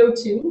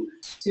CO2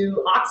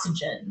 to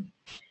oxygen.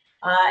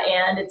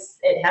 And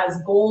it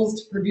has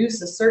goals to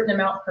produce a certain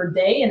amount per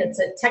day, and it's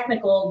a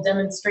technical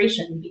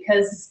demonstration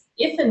because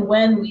if and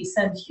when we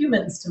send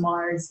humans to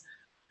Mars,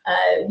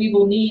 we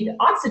will need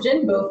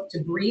oxygen both to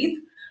breathe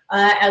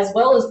as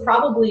well as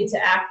probably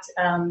to act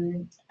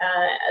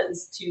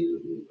as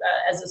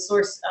a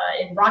source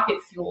in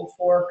rocket fuel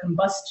for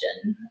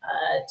combustion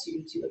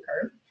to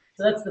occur.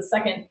 So that's the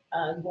second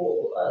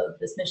goal of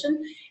this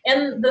mission.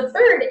 And the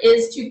third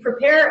is to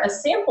prepare a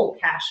sample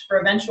cache for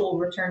eventual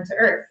return to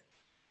Earth.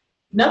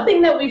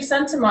 Nothing that we've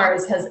sent to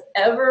Mars has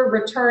ever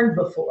returned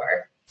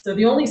before. So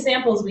the only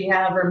samples we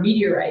have are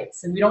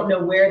meteorites, and we don't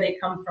know where they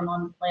come from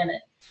on the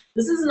planet.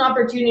 This is an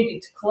opportunity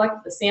to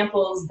collect the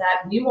samples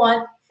that we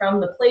want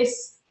from the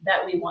place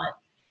that we want.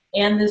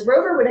 And this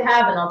rover would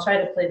have, and I'll try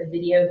to play the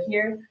video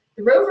here,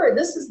 the rover,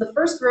 this is the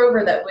first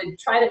rover that would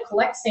try to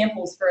collect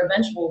samples for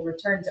eventual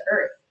return to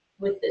Earth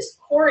with this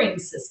coring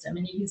system.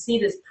 And you can see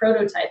this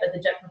prototype at the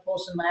Jet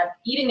Propulsion Lab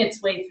eating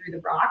its way through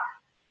the rock.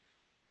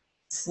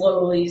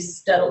 Slowly,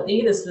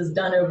 steadily. This was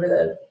done over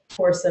the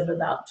course of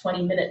about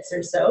 20 minutes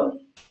or so,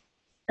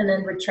 and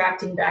then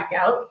retracting back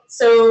out.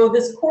 So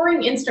this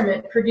coring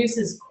instrument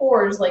produces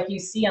cores like you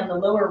see on the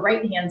lower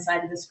right-hand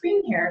side of the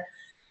screen here.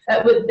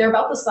 They're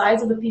about the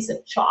size of a piece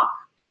of chalk.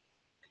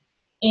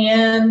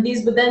 And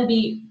these would then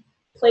be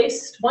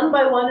placed one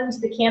by one into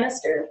the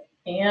canister,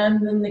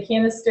 and then the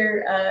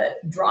canister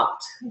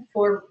dropped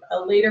for a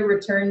later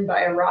return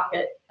by a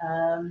rocket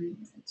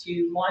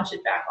to launch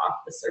it back off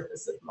the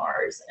surface of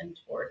Mars and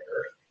toward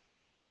Earth.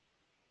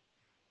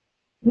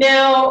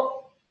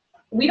 Now,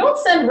 we don't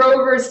send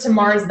rovers to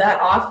Mars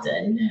that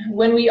often.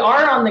 When we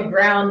are on the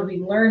ground, we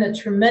learn a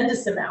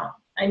tremendous amount.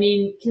 I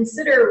mean,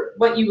 consider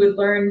what you would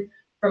learn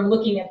from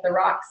looking at the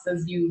rocks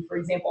as you, for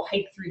example,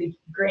 hike through the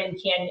Grand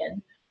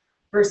Canyon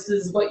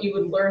versus what you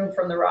would learn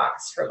from the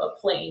rocks from a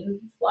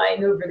plane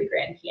flying over the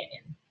Grand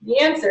Canyon. The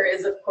answer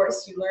is, of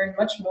course, you learn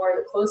much more.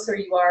 The closer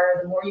you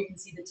are, the more you can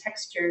see the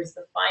textures,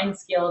 the fine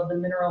scale of the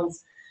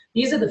minerals.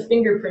 These are the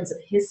fingerprints of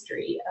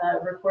history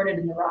recorded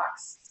in the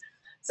rocks.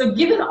 So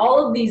given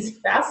all of these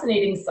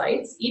fascinating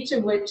sites, each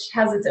of which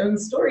has its own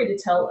story to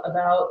tell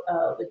about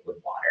liquid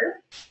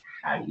water,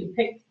 how do you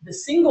pick the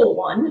single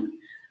one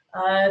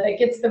that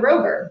gets the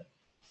rover?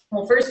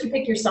 Well, first you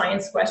pick your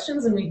science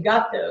questions, and we've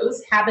got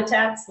those: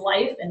 habitats,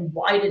 life, and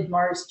why did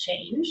Mars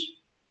change?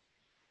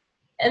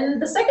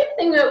 And the second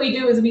thing that we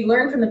do is we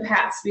learn from the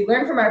past. We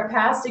learn from our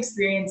past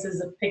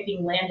experiences of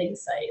picking landing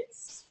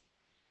sites.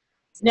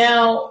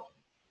 Now,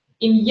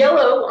 in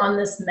yellow on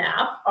this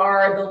map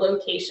are the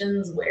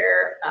locations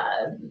where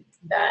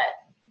that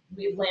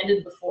we've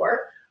landed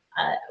before.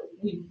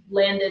 We've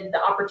landed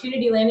the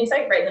Opportunity landing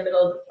site right in the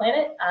middle of the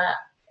planet.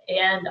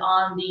 And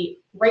on the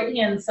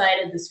right-hand side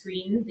of the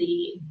screen,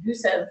 the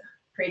Gusev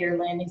crater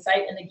landing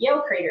site and the Gale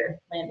crater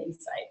landing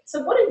site.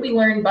 So what did we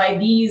learn by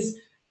these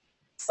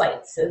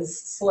sites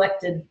as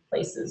selected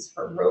places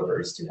for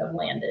rovers to have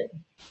landed?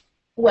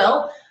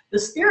 Well, the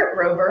Spirit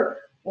rover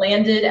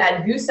landed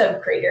at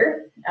Gusev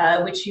crater,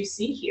 which you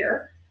see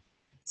here.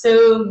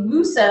 So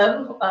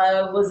Gusev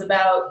was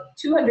about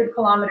 200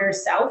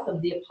 kilometers south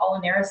of the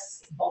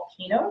Apollinaris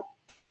volcano.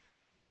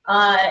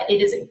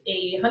 It is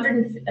a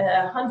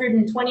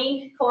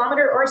 120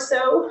 kilometer or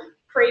so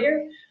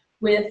crater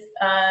with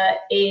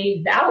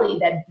a valley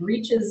that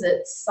breaches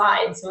its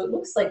side. So it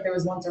looks like there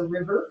was once a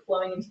river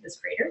flowing into this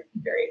crater.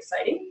 Very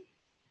exciting.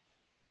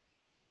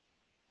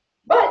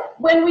 But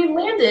when we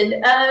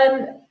landed,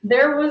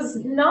 there was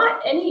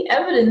not any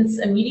evidence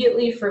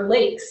immediately for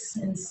lakes.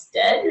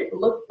 Instead, it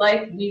looked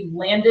like we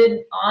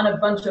landed on a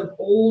bunch of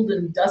old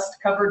and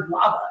dust-covered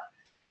lava.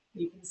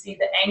 You can see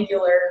the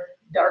angular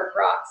dark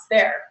rocks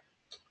there.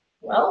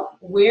 Well,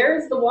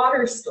 where's the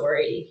water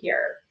story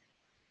here?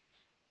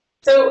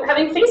 So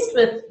having faced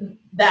with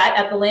that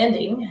at the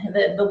landing,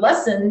 the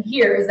lesson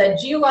here is that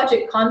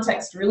geologic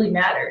context really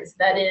matters.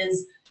 That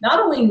is,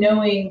 not only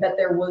knowing that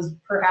there was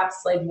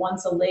perhaps like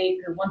once a lake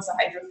or once a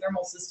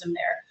hydrothermal system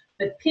there,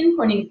 but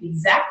pinpointing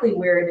exactly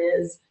where it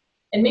is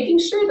and making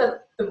sure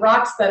that the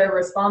rocks that are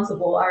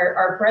responsible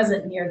are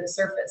present near the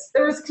surface.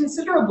 There was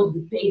considerable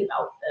debate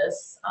about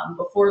this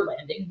before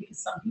landing, because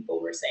some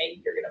people were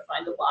saying you're going to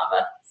find a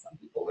lava, some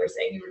people were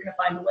saying you were going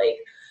to find a lake.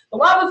 The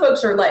lava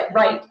folks are like,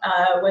 right,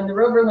 when the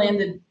rover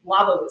landed,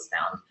 lava was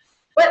found.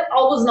 But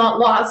all was not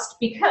lost,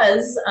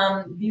 because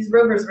these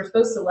rovers were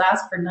supposed to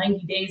last for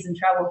 90 days and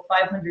travel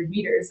 500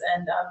 meters.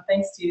 And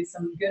thanks to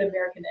some good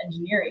American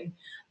engineering,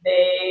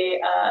 they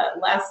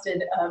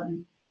lasted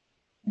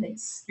And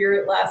its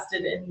Spirit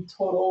lasted in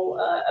total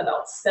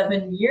about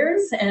 7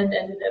 years and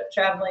ended up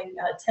traveling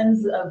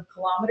tens of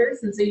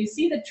kilometers. And so you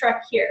see the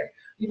trek here.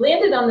 We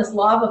landed on this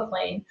lava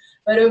plain,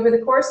 but over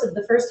the course of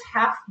the first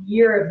half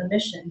year of the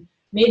mission,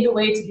 made the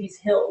way to these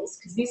hills,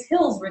 because these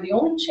hills were the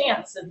only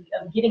chance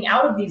of getting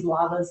out of these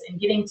lavas and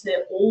getting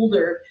to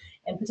older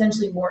and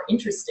potentially more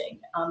interesting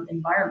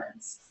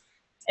environments.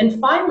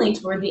 And finally,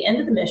 toward the end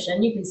of the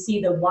mission, you can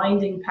see the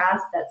winding path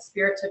that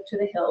Spirit took to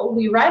the hill.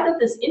 We arrived at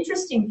this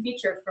interesting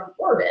feature from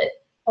orbit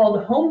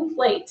called home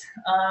plate,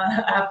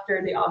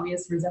 after the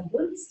obvious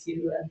resemblance to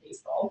a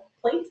baseball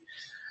plate.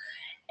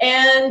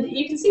 And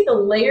you can see the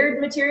layered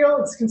material,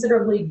 it's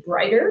considerably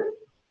brighter.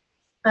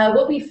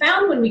 What we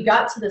found when we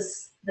got to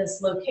this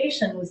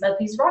location was that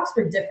these rocks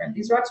were different.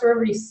 These rocks were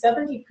already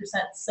 70%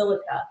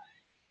 silica,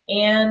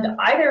 and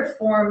either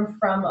formed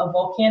from a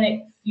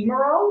volcanic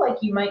fumarole,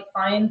 like you might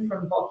find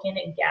from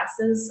volcanic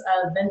gases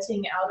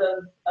venting out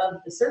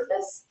of the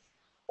surface,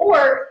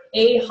 or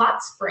a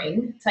hot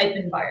spring type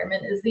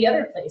environment is the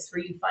other place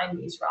where you find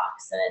these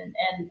rocks.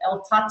 And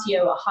El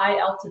Tatio, a high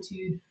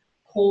altitude,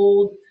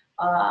 cold,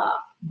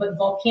 but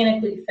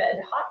volcanically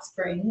fed hot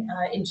spring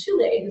in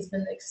Chile, has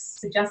been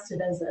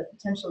suggested as a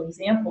potential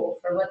example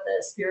for what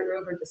the Spirit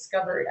rover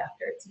discovered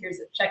after its years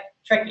of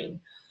trekking.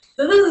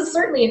 So this is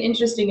certainly an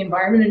interesting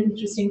environment, an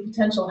interesting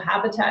potential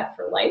habitat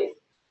for life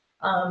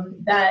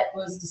that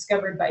was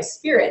discovered by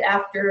Spirit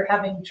after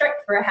having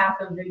trekked for a half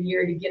of a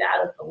year to get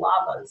out of the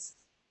lavas.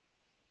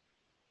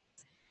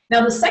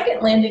 Now, the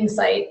second landing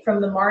site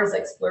from the Mars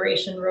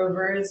exploration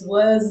rovers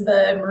was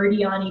the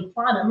Meridiani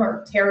Planum,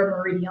 or Terra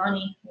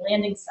Meridiani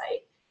landing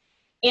site.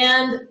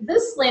 And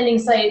this landing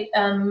site,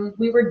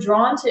 we were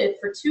drawn to it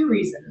for two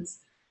reasons.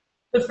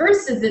 The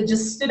first is it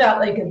just stood out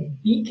like a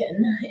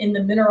beacon in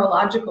the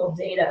mineralogical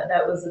data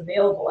that was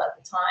available at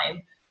the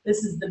time.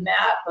 This is the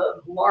map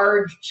of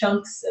large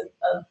chunks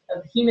of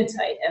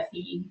hematite,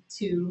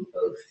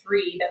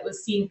 Fe2O3, that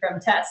was seen from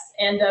tests.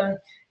 And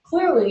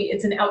clearly,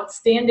 it's an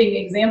outstanding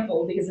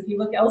example, because if you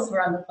look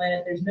elsewhere on the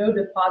planet, there's no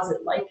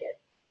deposit like it.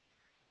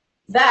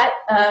 That,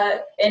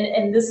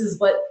 and this is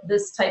what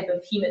this type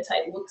of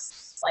hematite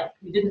looks like.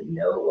 We didn't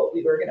know what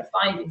we were going to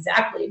find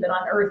exactly, but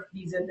on Earth,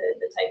 these are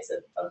the types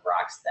of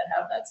rocks that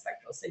have that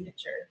spectral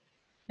signature.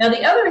 Now,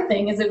 the other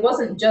thing is it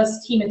wasn't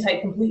just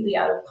hematite completely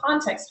out of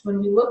context. When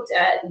we looked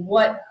at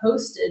what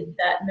hosted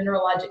that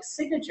mineralogic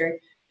signature,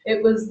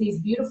 it was these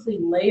beautifully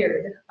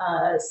layered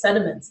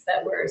sediments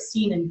that were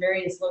seen in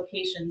various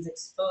locations,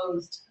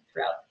 exposed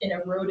throughout and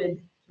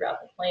eroded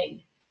throughout the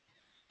plain.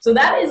 So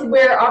that is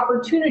where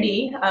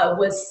Opportunity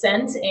was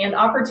sent, and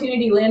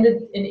Opportunity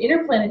landed an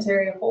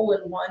interplanetary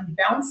hole-in-one,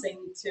 bouncing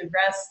to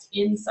rest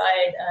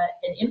inside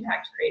an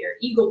impact crater,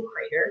 Eagle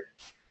Crater.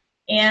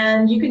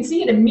 And you can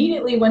see it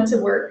immediately went to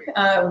work,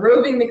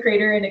 roving the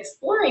crater and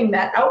exploring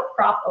that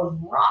outcrop of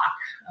rock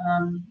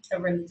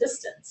over in the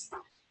distance.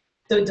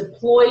 So it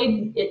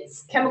deployed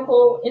its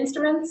chemical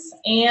instruments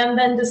and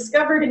then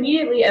discovered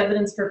immediately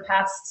evidence for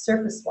past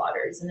surface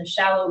waters in a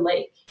shallow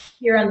lake.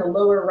 Here on the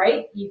lower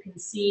right, you can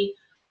see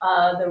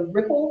the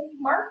ripple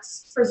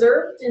marks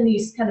preserved in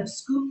these kind of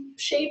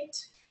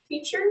scoop-shaped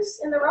features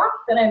in the rock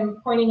that I'm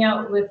pointing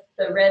out with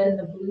the red and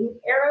the blue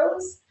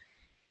arrows.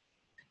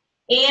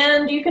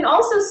 And you can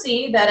also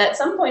see that at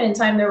some point in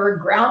time there were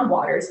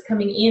groundwaters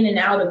coming in and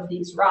out of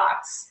these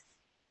rocks,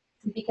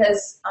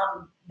 because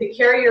the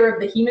carrier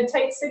of the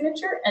hematite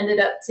signature ended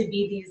up to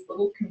be these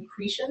little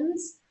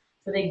concretions.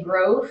 So they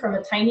grow from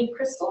a tiny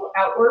crystal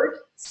outward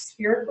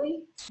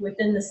spherically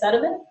within the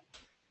sediment.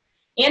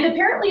 And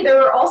apparently there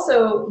were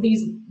also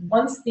these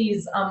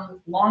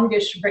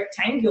longish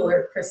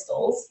rectangular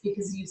crystals,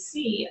 because you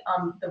see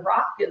the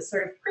rock is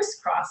sort of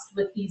crisscrossed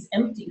with these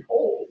empty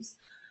holes.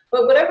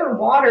 But whatever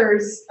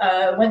waters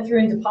went through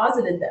and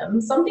deposited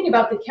them, something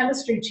about the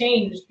chemistry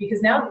changed,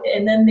 because now,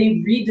 and then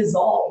they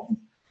redissolved,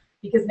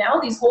 because now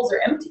these holes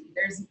are empty.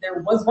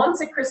 There was once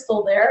a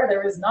crystal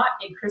there is not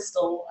a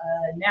crystal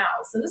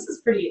now. So this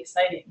is pretty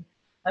exciting.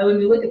 When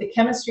we look at the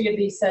chemistry of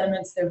these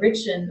sediments, they're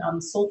rich in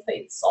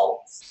sulfate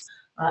salts,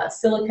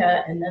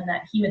 silica, and then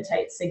that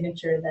hematite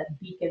signature, that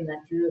beacon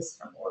that drew us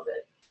from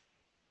orbit.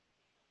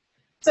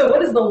 So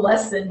what is the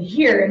lesson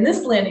here in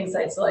this landing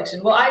site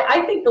selection? Well,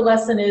 I think the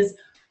lesson is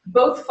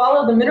both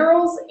follow the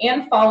minerals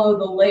and follow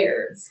the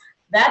layers.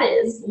 That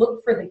is,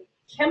 look for the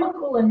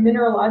chemical and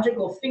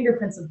mineralogical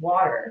fingerprints of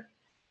water.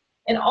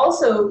 And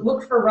also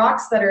look for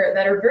rocks that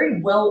are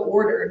very well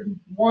ordered,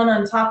 one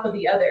on top of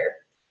the other,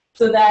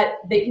 so that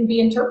they can be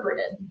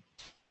interpreted.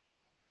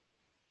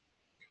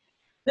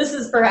 This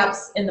is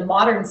perhaps, in the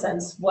modern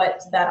sense,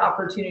 what that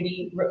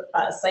Opportunity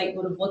site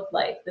would have looked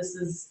like. This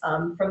is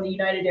from the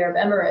United Arab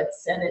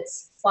Emirates, and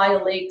it's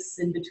playa lakes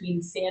in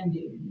between sand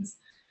dunes.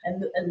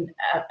 And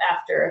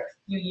after a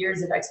few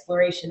years of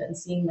exploration and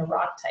seeing the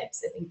rock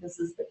types, I think this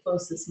is the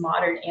closest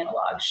modern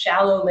analog.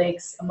 Shallow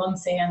lakes among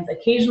sands,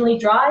 occasionally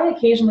dry,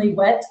 occasionally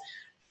wet,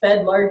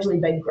 fed largely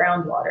by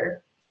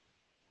groundwater.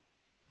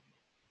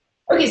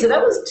 Okay, so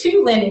that was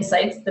two landing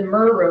sites, the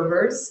MER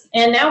rovers,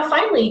 and now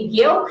finally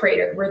Gale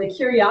Crater, where the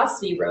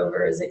Curiosity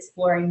rover is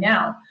exploring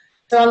now.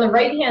 So on the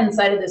right-hand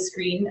side of the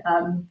screen,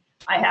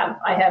 I have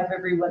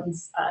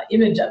everyone's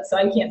image up, so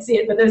I can't see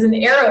it, but there's an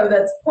arrow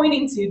that's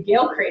pointing to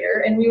Gale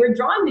Crater, and we were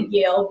drawn to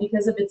Gale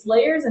because of its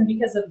layers and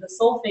because of the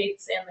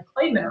sulfates and the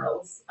clay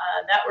minerals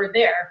that were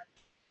there.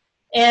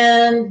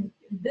 And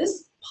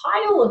this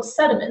pile of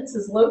sediments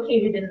is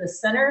located in the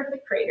center of the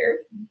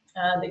crater.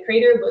 The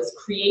crater was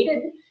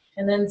created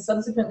and then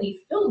subsequently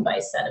filled by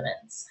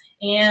sediments.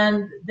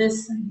 And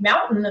this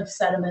mountain of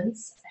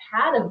sediments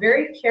had a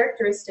very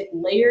characteristic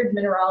layered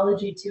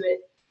mineralogy to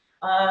it,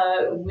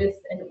 with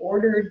an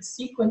ordered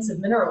sequence of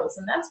minerals.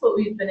 And that's what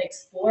we've been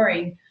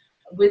exploring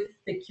with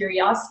the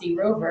Curiosity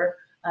rover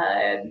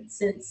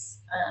since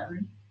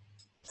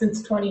for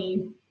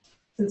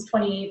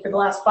the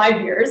last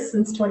 5 years,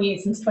 since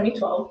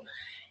 2012.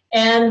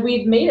 And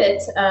we've made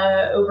it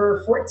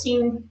over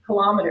 14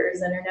 kilometers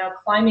and are now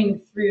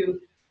climbing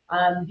through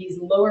these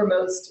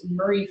lowermost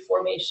Murray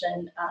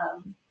Formation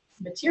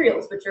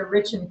materials, which are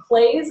rich in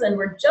clays. And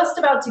we're just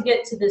about to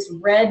get to this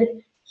red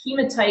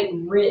hematite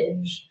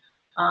ridge,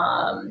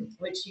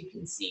 which you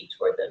can see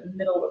toward the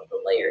middle of the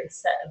layered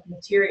set of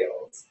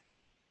materials.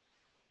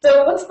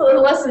 So what's the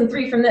lesson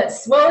 3 from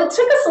this? Well, it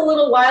took us a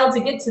little while to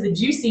get to the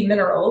juicy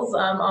minerals.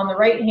 On the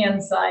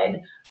right-hand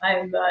side,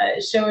 I'm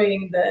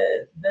showing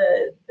the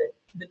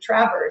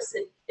traverse.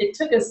 It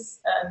took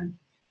us,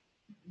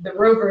 the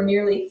rover,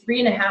 nearly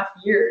 3.5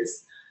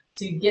 years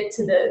to get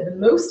to the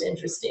most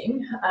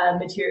interesting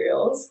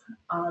materials.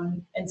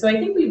 And so I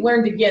think we've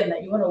learned again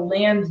that you want to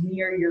land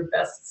near your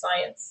best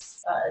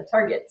science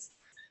targets.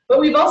 But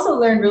we've also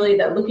learned really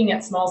that looking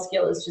at small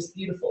scale is just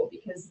beautiful,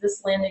 because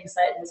this landing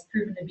site has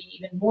proven to be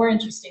even more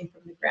interesting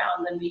from the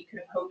ground than we could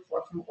have hoped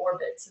for from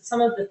orbit. So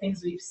some of the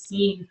things we've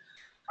seen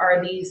are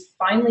these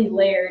finely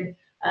layered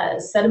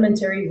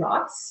sedimentary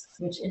rocks,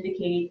 which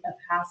indicate a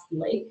past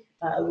lake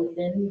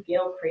within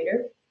Gale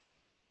Crater.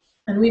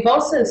 And we've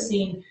also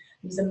seen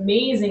these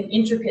amazing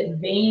intricate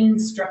vein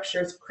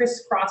structures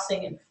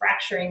crisscrossing and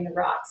fracturing the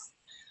rocks,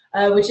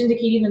 which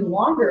indicate even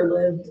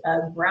longer-lived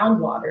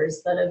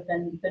groundwaters that have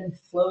been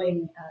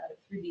flowing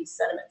through these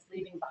sediments,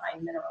 leaving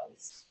behind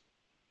minerals.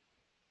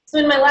 So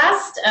in my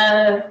last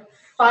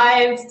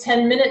 5 to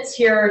 10 minutes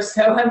here or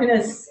so, I'm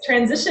going to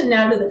transition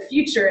now to the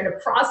future and a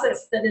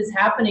process that is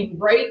happening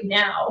right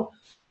now,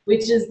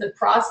 which is the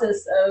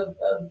process of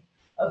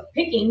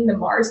picking the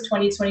Mars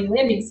 2020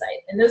 landing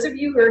site. And those of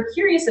you who are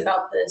curious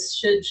about this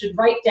should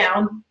write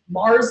down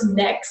Mars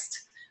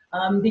Next.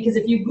 Because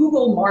if you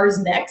Google Mars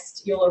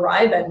Next, you'll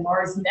arrive at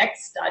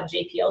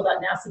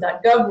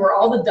marsnext.jpl.nasa.gov, where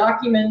all the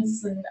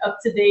documents and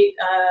up-to-date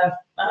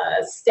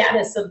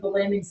status of the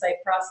landing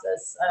site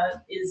process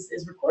is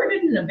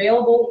recorded and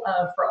available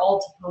for all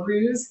to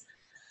peruse.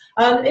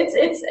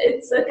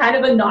 It's a kind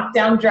of a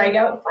knockdown,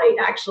 drag-out fight,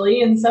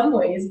 actually, in some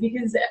ways,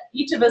 because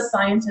each of us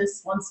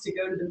scientists wants to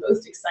go to the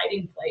most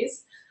exciting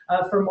place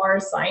for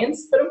Mars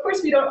science, but of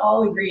course we don't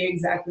all agree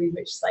exactly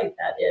which site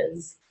that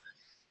is.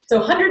 So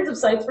hundreds of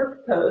sites were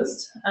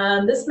proposed.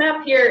 This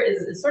map here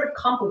is sort of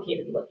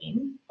complicated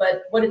looking,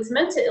 but what it's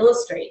meant to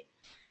illustrate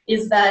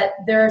is that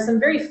there are some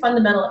very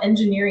fundamental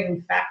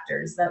engineering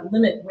factors that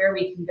limit where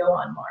we can go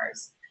on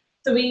Mars.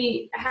 So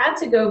we had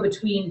to go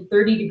between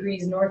 30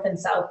 degrees north and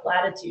south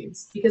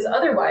latitudes, because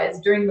otherwise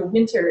during the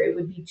winter it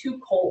would be too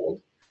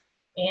cold,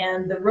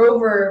 and the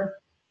rover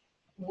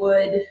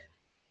would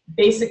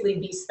basically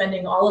be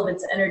spending all of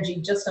its energy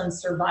just on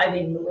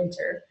surviving the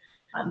winter,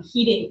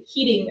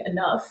 heating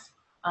enough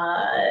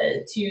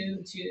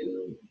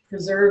to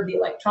preserve the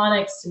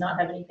electronics, to not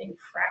have anything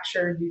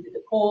fracture due to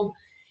the cold,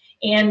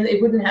 and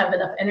it wouldn't have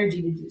enough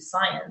energy to do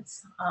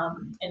science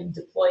and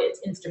deploy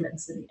its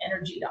instruments and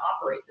energy to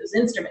operate those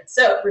instruments.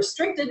 So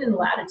restricted in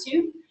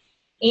latitude,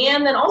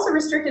 and then also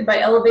restricted by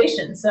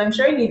elevation. So I'm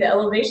showing you the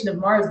elevation of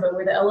Mars, but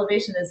where the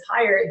elevation is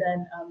higher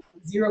than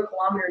 0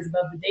 kilometers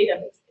above the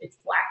datum, it's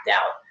blacked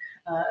out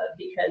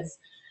because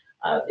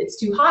it's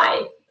too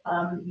high.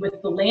 With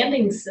the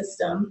landing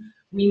system,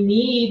 we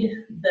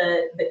need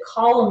the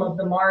column of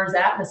the Mars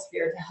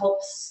atmosphere to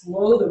help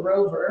slow the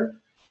rover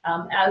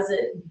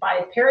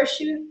by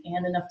parachute,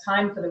 and enough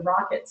time for the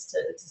rockets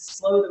to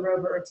slow the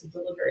rover to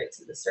deliver it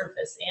to the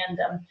surface. And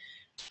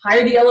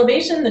higher the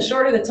elevation, the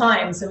shorter the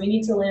time, so we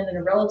need to land in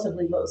a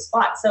relatively low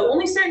spot. So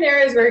only certain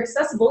areas were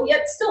accessible,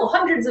 yet still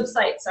hundreds of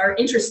sites are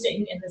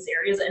interesting in this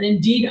areas, and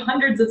indeed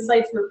hundreds of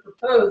sites were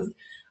proposed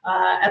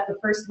at the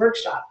first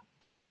workshop.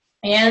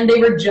 And they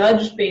were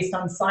judged based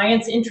on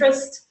science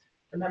interest.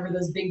 Remember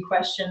those big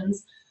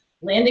questions.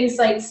 Landing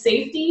site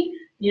safety.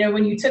 You know,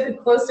 when you took a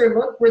closer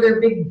look, were there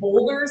big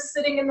boulders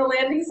sitting in the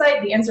landing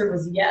site? The answer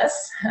was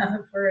yes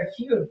for a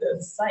few of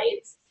those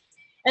sites.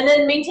 And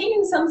then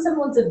maintaining some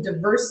semblance of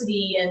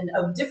diversity and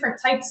of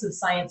different types of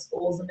science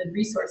goals amid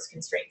resource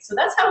constraints. So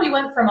that's how we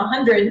went from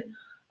 100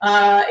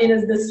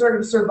 in this sort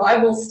of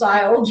survival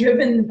style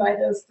driven by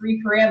those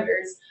 3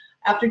 parameters.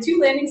 After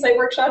 2 landing site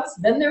workshops,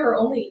 then there were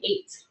only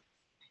 8.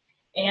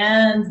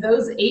 And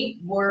those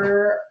 8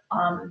 were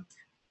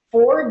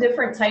 4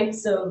 different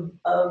types of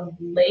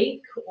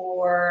lake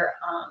or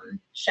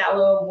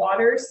shallow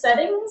water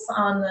settings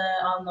on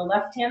the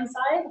left-hand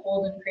side: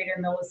 Holden Crater,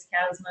 Millis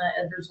Chasma,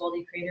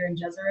 Edwardswaldy Crater, and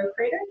Jezero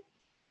Crater.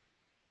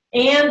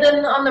 And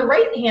then on the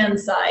right-hand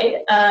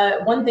side,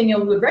 one thing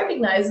you would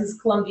recognize is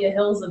Columbia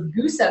Hills of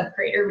Gusev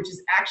Crater, which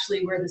is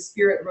actually where the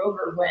Spirit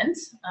rover went.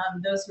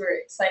 Those who are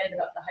excited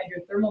about the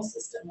hydrothermal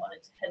system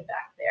wanted to head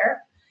back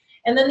there.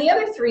 And then the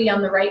other 3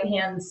 on the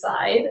right-hand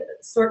side,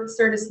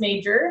 Syrtis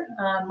Major,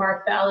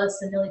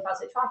 Marthalis, and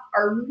Niliphosphate Trough,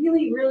 are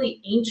really,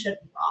 really ancient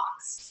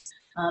rocks.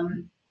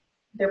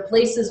 They're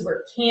places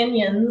where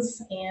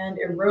canyons and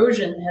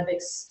erosion have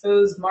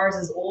exposed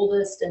Mars's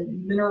oldest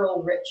and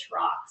mineral-rich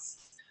rocks.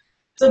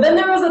 So then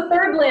there was a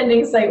 3rd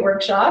landing site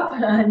workshop,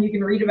 and you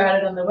can read about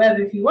it on the web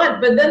if you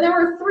want, but then there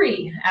were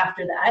 3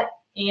 after that.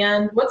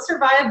 And what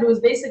survived was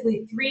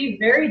basically 3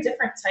 very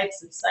different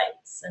types of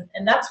sites.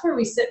 And that's where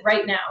we sit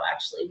right now,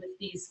 actually, with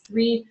these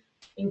 3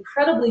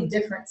 incredibly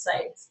different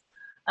sites.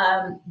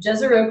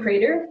 Jezero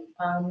Crater,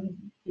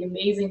 the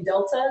amazing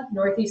delta,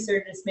 Northeast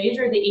Syrtis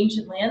Major, the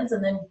ancient lands,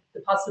 and then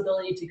the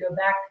possibility to go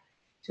back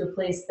to a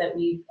place that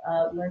we've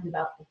learned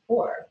about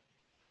before.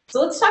 So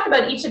let's talk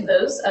about each of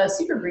those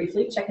super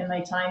briefly, checking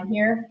my time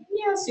here.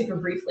 Yeah, super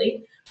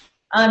briefly.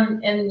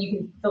 And you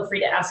can feel free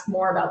to ask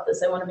more about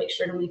this. I want to make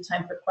sure to leave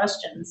time for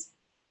questions.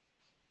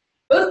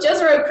 Both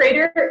Jezero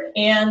Crater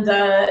and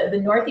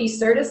the Northeast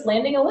Syrtis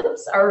landing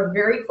ellipse are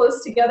very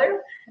close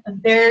together.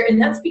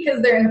 And that's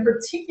because they're in a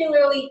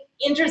particularly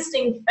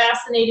interesting,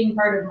 fascinating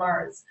part of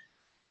Mars.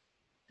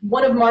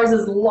 One of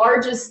Mars's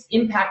largest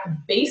impact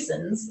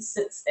basins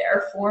sits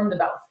there, formed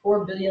about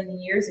 4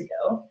 billion years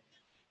ago.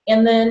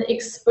 And then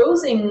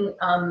exposing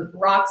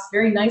rocks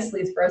very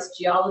nicely for us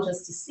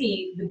geologists to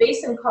see, the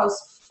basin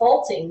caused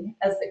faulting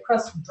as the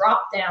crust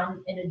dropped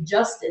down and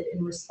adjusted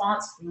in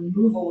response to the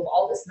removal of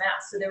all this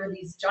mass. So there were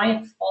these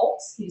giant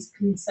faults, these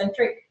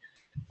concentric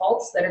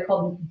faults that are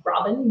called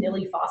graben,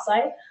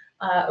 niliphosi,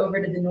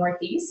 over to the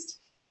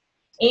northeast.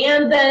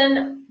 And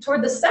then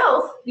toward the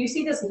south, you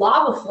see this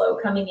lava flow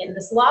coming in.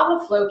 This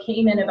lava flow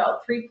came in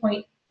about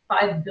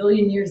 3.5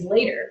 billion years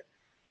later.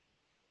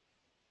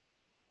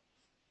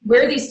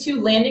 Where these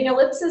 2 landing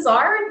ellipses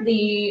are,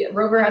 the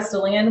rover has to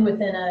land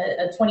within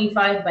a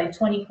 25 by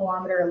 20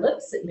 kilometer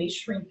ellipse. It may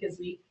shrink as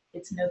we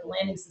get to know the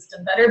landing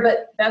system better,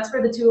 but that's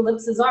where the 2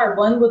 ellipses are.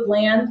 One would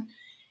land,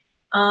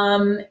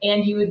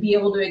 and you would be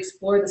able to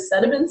explore the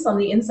sediments on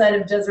the inside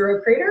of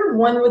Jezero Crater.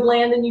 One would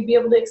land, and you'd be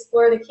able to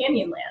explore the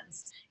canyon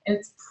lands. And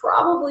it's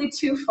probably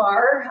too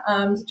far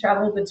to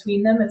travel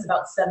between them. It's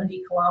about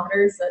 70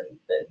 kilometers.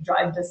 The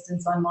drive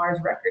distance on Mars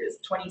record is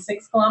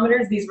 26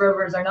 kilometers. These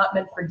rovers are not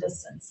meant for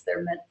distance.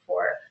 They're meant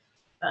for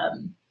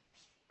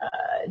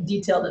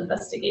detailed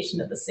investigation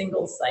of a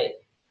single site.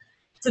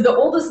 So the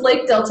oldest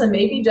lake delta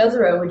may be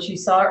Jezero, which you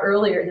saw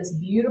earlier, this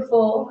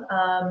beautiful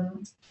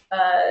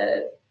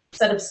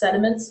set of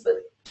sediments with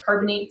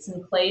carbonates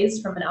and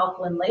clays from an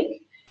alkaline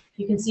lake.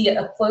 You can see it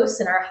up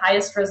close in our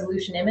highest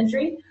resolution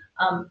imagery.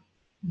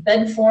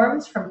 Bed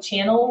forms from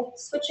channel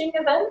switching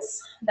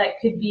events that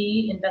could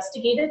be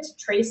investigated to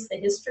trace the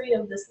history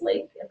of this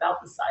lake,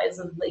 about the size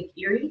of Lake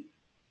Erie.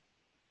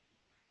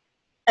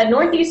 At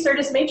Northeast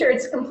Syrtis Major,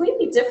 it's a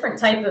completely different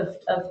type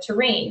of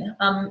terrain.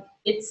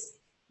 It's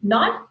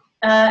not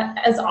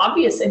as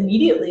obvious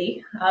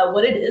immediately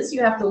what it is.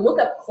 You have to look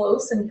up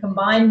close and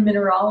combine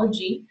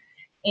mineralogy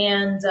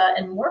and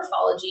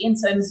morphology. And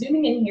so I'm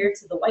zooming in here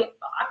to the white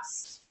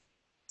box.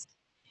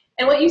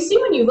 And what you see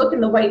when you look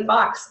in the white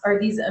box are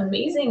these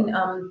amazing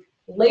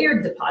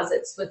layered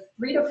deposits with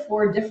 3 to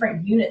 4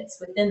 different units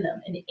within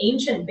them. An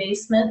ancient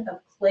basement of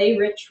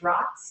clay-rich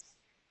rocks,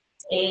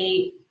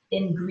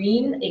 in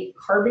green, a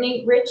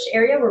carbonate-rich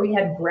area where we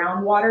had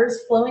groundwaters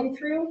flowing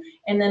through,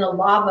 and then a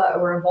lava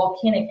or a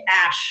volcanic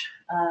ash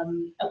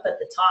up at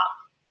the top.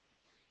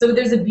 So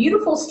there's a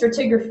beautiful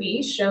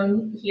stratigraphy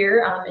shown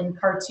here in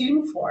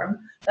cartoon form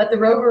that the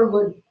rover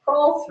would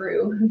crawl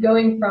through,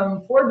 going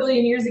from 4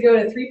 billion years ago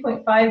to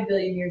 3.5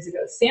 billion years ago,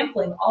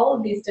 sampling all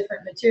of these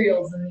different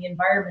materials and the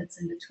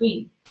environments in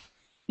between.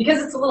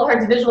 Because it's a little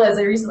hard to visualize,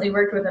 I recently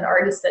worked with an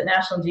artist at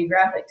National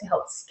Geographic to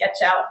help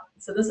sketch out.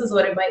 So this is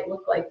what it might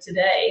look like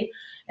today.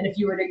 And if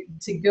you were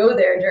to go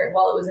there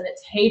while it was in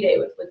its heyday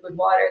with liquid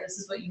water, this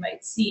is what you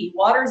might see.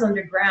 Water's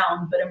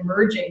underground, but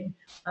emerging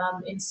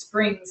in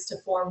springs to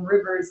form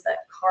rivers that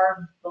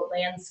carve the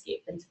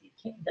landscape into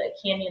the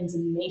canyons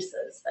and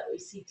mesas that we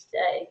see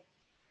today.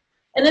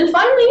 And then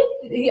finally,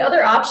 the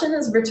other option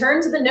is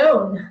return to the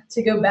known,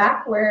 to go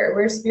back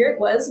where Spirit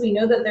was. We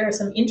know that there are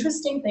some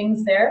interesting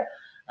things there.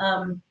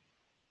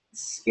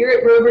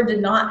 Spirit rover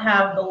did not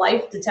have the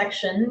life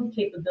detection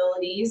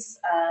capabilities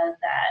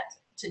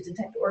to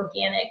detect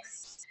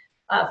organics,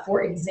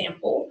 for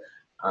example,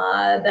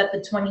 that the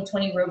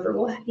 2020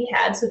 rover he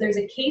had. So there's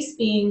a case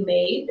being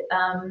made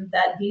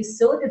that these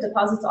silica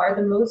deposits are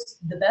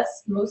the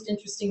best, most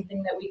interesting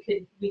thing that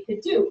we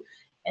could do,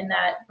 and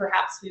that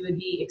perhaps we would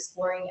be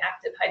exploring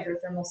active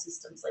hydrothermal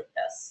systems like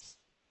this.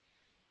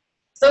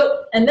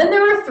 So, and then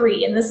there are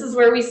three, and this is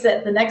where we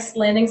sit. The next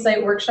landing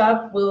site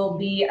workshop will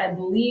be, I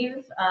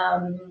believe,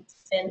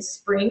 in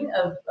spring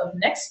of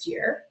next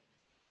year.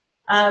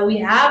 We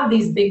have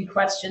these big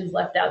questions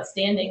left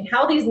outstanding.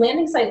 How these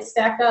landing sites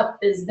stack up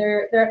is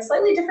they're at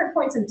slightly different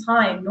points in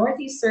time.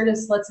 Northeast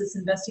Syrtis lets us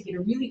investigate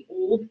a really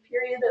old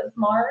period of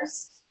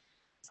Mars.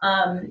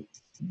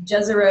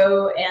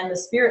 Jezero and the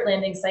Spirit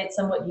landing site,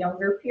 somewhat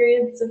younger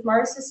periods of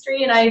Mars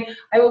history. And I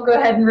will go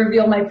ahead and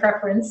reveal my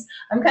preference.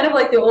 I'm kind of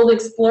like the old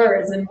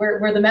explorers, and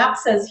where the map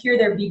says here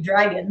there be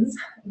dragons,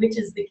 which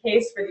is the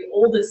case for the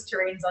oldest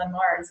terrains on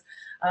Mars.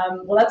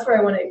 Well, that's where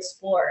I want to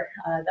explore.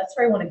 That's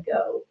where I want to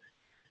go.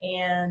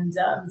 And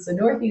so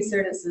Northeast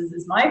Syrtis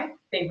is my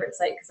favorite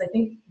site because I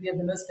think we have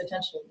the most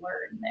potential to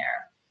learn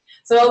there.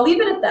 So I'll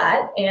leave it at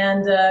that,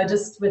 and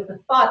just with the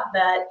thought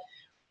that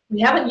we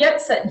haven't yet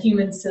sent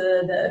humans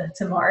to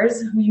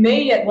Mars. We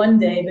may yet one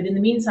day, but in the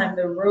meantime,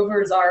 the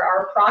rovers are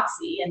our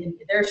proxy, and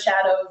their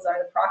shadows are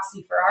the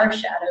proxy for our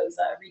shadows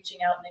reaching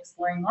out and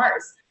exploring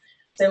Mars.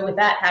 So with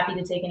that, happy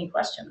to take any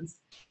questions.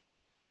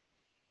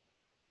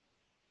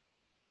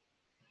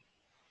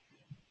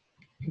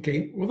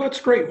 Okay, well, that's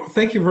great. Well,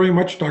 thank you very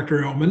much,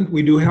 Dr. Ehlmann.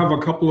 We do have a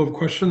couple of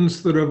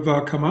questions that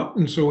have come up,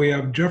 and so we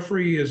have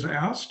Jeffrey has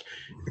asked,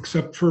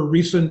 except for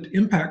recent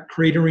impact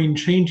cratering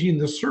changing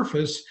the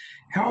surface,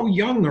 how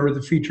young are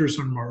the features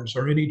on Mars?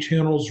 Are any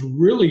channels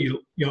really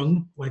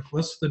young, like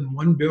less than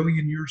 1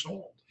 billion years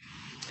old?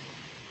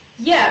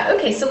 Yeah,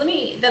 okay, so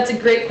that's a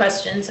great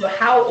question. So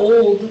how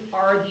old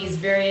are these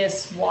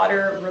various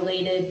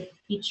water-related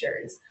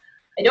features?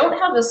 I don't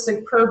have a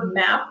superb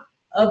map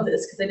of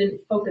this because I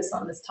didn't focus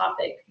on this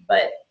topic,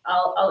 but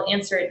I'll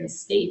answer it in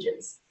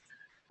stages.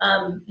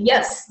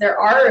 Yes, there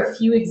are a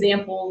few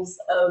examples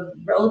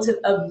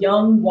of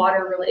young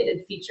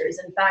water-related features.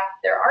 In fact,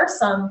 there are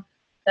some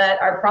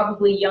that are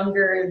probably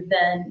younger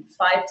than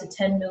 5 to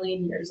 10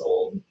 million years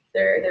old.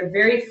 They're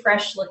very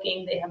fresh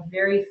looking. They have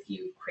very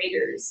few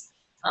craters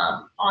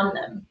on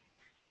them.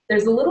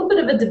 There's a little bit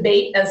of a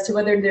debate as to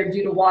whether they're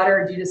due to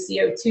water or due to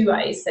CO2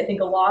 ice. I think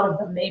a lot of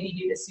them may be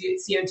due to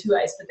CO2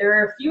 ice, but there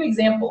are a few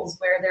examples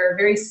where there are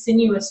very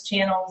sinuous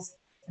channels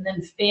and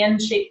then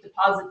fan-shaped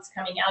deposits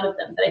coming out of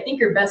them that I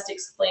think are best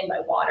explained by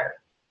water.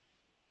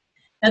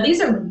 Now, these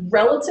are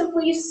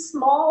relatively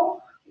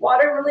small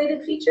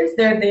water-related features.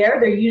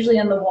 They're usually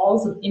on the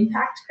walls of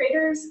impact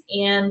craters,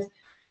 and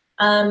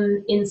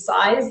in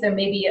size, there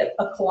may be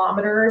a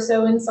kilometer or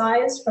so in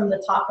size from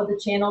the top of the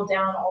channel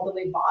down all the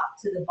way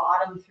to the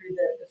bottom through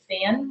the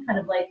fan, kind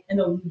of like an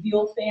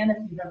alluvial fan if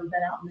you've ever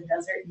been out in the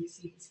desert and you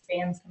see these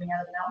fans coming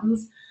out of the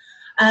mountains.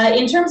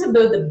 In terms of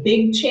the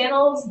big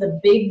channels, the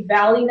big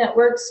valley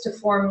networks to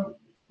form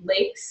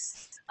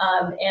lakes,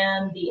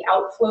 and the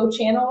outflow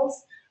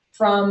channels,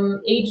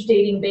 from age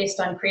dating based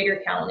on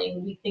crater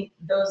counting, we think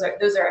those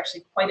are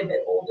actually quite a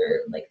bit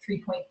older, like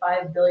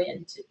 3.5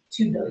 billion to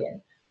 2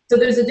 billion. So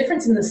there's a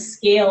difference in the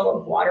scale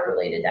of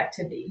water-related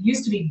activity. It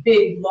used to be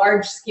big,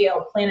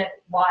 large-scale,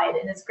 planet-wide,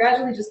 and it's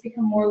gradually just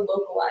become more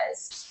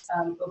localized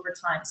over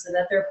time, so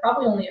that there are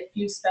probably only a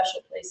few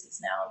special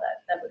places now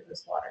that would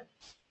host water.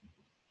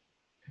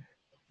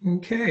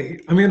 Okay,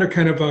 I'm going to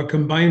kind of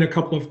combine a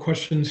couple of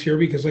questions here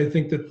because I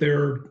think that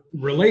they're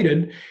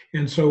related.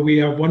 And so we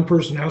have one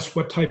person asked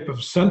what type of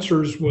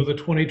sensors will the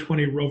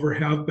 2020 rover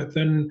have, but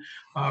then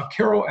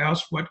Carol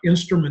asked what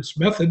instruments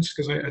methods,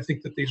 because I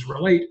think that these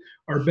relate,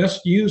 are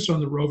best used on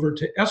the rover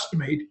to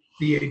estimate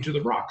the age of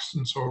the rocks.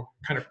 And so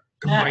kind of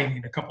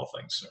combining a couple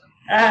things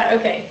there.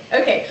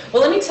 Okay.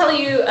 Well, let me tell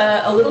you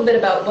a little bit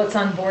about what's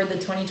on board the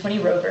 2020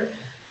 rover.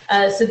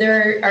 So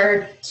there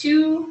are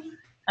two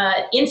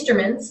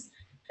instruments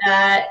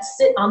that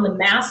sit on the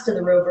mast of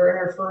the rover and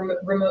are for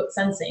remote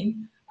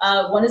sensing.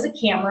 One is a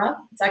camera.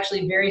 It's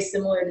actually very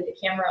similar to the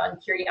camera on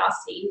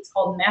Curiosity. It's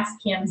called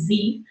Mastcam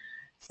Z.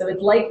 So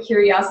it's like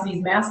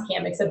Curiosity's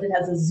Mastcam, except it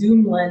has a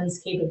zoom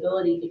lens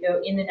capability to go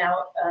in and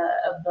out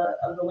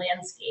of the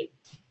landscape.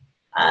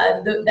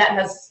 That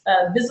has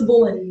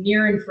visible and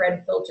near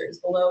infrared filters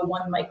below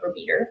 1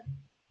 micrometer.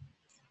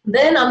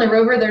 Then on the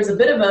rover, there's a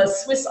bit of a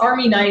Swiss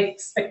Army knife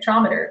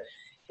spectrometer.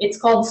 It's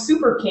called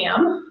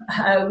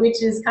SuperCam,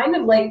 which is kind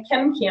of like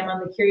ChemCam on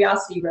the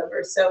Curiosity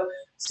rover. So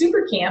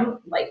SuperCam,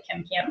 like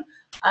ChemCam,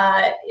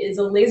 is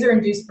a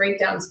laser-induced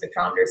breakdown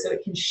spectrometer. So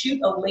it can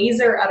shoot a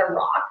laser at a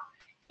rock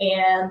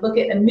and look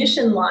at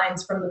emission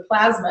lines from the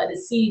plasma to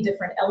see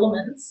different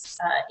elements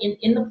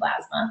in the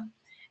plasma.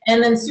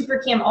 And then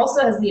SuperCam also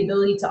has the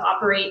ability to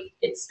operate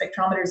its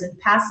spectrometers in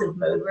passive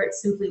mode, where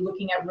it's simply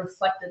looking at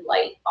reflected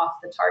light off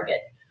the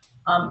target.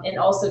 And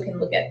also can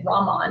look at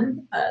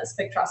Raman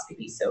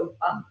spectroscopy, so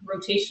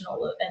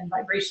rotational and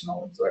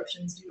vibrational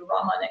absorptions due to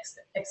Raman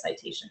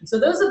excitation. So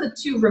those are the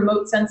two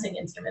remote sensing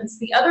instruments.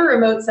 The other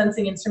remote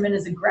sensing instrument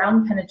is a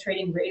ground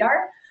penetrating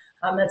radar.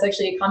 That's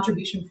actually a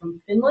contribution from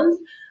Finland.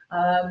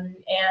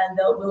 And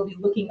we'll be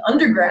looking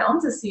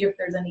underground to see if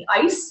there's any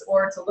ice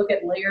or to look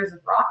at layers of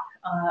rock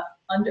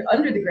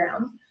under the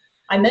ground.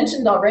 I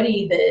mentioned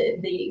already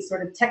the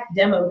sort of tech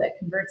demo that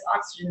converts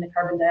oxygen to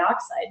carbon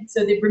dioxide.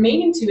 So the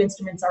remaining two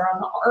instruments are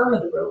on the arm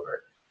of the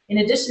rover. In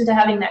addition to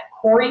having that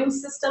coring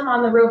system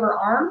on the rover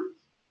arm,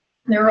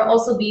 there will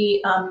also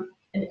be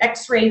an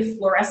X-ray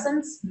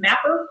fluorescence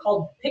mapper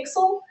called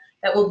Pixel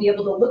that will be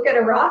able to look at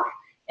a rock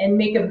and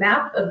make a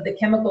map of the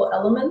chemical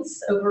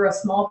elements over a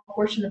small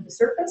portion of the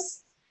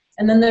surface.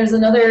 And then there's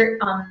another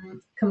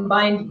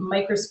combined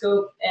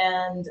microscope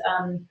and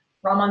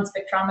Raman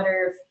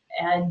spectrometer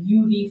and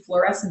UV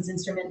fluorescence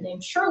instrument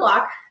named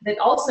Sherlock that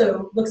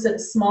also looks at a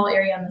small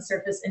area on the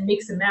surface and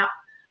makes a map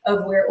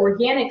of where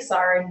organics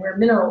are and where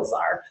minerals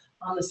are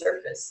on the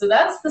surface. So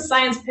that's the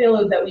science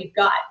payload that we've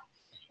got.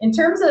 In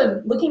terms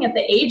of looking at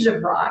the age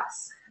of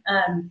rocks,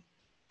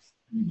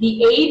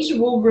 the age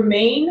will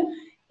remain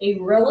a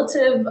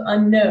relative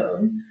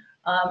unknown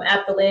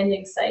at the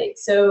landing site.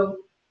 So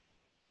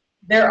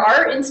there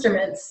are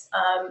instruments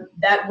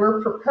that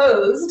were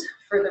proposed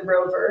for the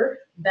rover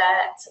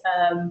that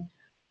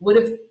would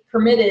have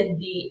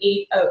permitted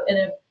a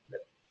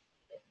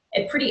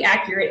pretty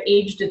accurate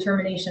age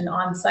determination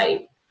on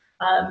site.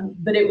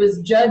 But it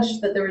was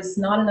judged that there was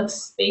not enough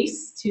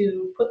space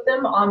to put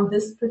them on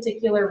this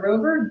particular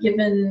rover,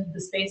 given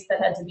the space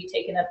that had to be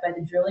taken up by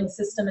the drilling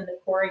system and the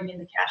coring and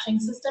the caching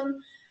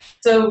system.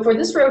 So for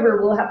this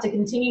rover, we'll have to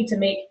continue to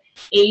make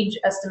age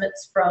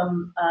estimates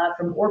from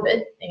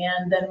orbit,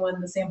 and then when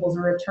the samples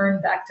are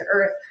returned back to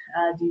Earth,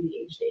 do the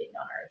age dating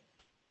on Earth.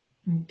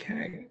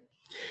 Okay.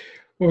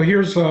 Well,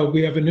 here's,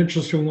 we have an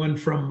interesting one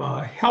from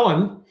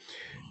Helen,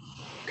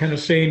 kind of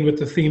staying with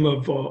the theme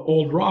of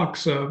old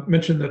rocks,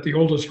 mentioned that the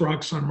oldest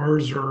rocks on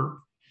Mars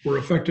were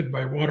affected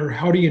by water.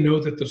 How do you know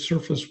that the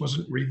surface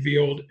wasn't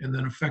revealed and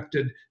then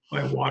affected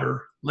by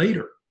water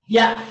later?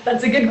 Yeah,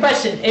 that's a good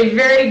question. A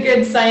very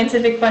good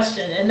scientific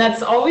question. And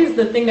that's always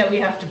the thing that we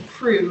have to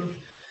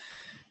prove.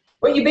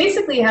 What you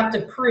basically have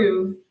to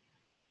prove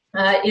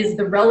is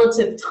the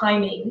relative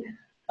timing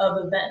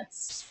of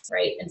events,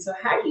 right? And so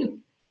how do you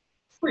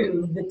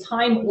prove the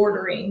time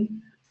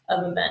ordering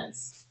of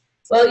events?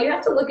 Well, you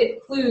have to look at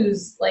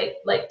clues like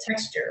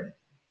texture.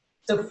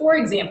 So for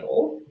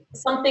example,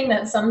 something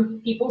that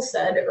some people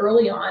said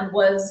early on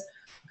was,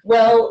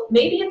 well,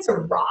 maybe it's a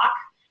rock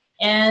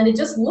and it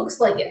just looks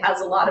like it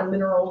has a lot of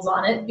minerals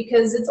on it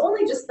because it's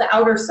only just the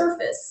outer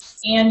surface.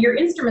 And your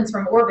instruments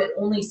from orbit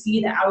only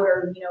see the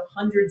outer,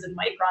 hundreds of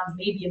microns,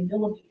 maybe a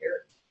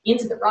millimeter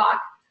into the rock.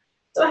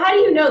 So how do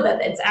you know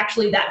that it's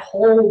actually that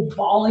whole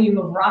volume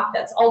of rock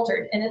that's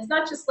altered? And it's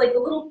not just like a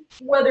little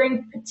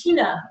weathering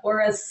patina or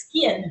a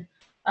skin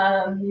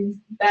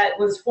that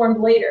was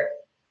formed later.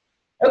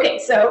 Okay,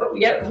 so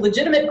yeah,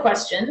 legitimate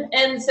question.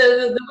 And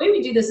so the way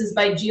we do this is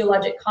by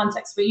geologic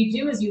context. What you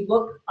do is you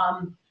look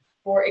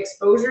for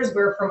exposures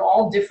where from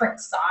all different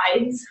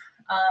sides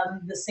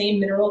the same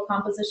mineral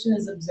composition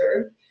is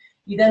observed.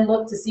 You then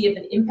look to see if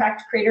an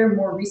impact crater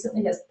more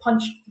recently has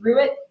punched through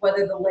it,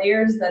 whether the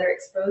layers that are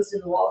exposed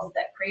in the walls of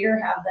that crater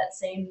have that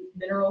same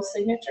mineral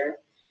signature.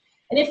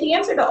 And if the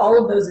answer to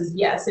all of those is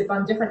yes, if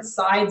on different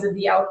sides of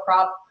the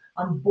outcrop,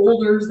 on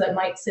boulders that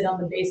might sit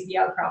on the base of the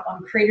outcrop,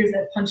 on craters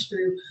that punch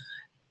through,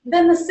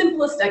 then the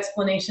simplest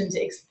explanation to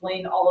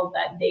explain all of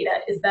that data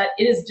is that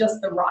it is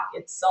just the rock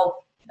itself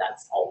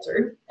that's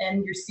altered,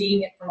 and you're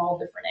seeing it from all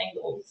different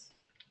angles.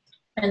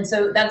 And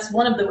so that's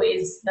one of the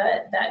ways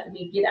that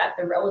we get at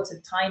the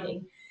relative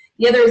timing.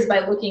 The other is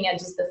by looking at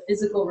just the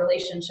physical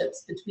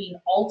relationships between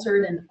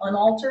altered and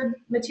unaltered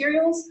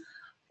materials.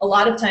 A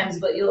lot of times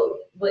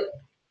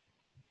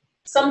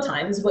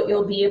sometimes what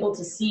you'll be able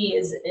to see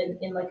is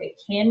in like a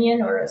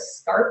canyon or a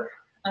scarp,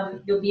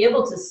 you'll be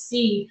able to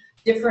see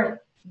different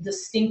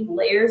distinct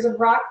layers of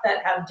rock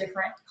that have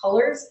different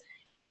colors,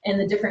 and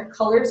the different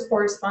colors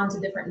correspond to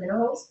different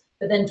minerals.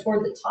 But then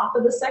toward the top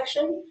of the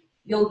section,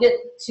 you'll get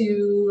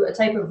to a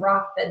type of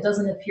rock that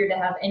doesn't appear to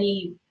have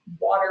any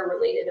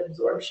water-related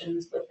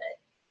absorptions with it.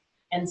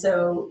 And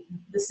so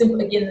the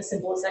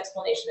simplest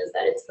explanation is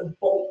that it's the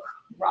bulk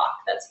rock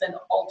that's been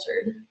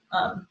altered.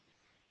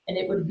 And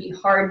it would be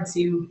hard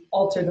to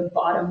alter the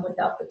bottom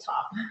without the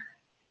top.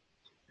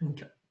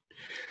 Okay.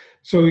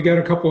 So we got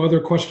a couple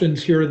other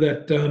questions here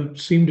that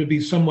seem to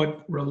be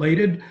somewhat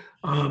related.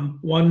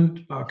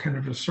 One, kind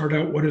of to start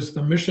out, what is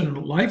the mission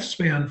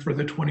lifespan for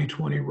the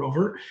 2020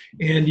 rover?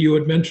 And you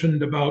had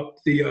mentioned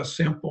about the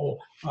sample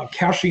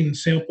caching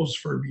samples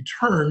for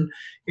return.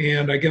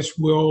 And I guess,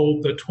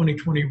 will the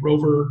 2020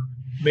 rover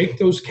make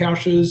those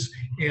caches,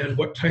 and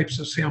what types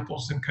of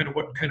samples and kind of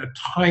what kind of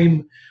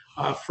time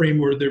frame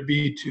would there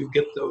be to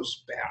get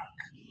those back?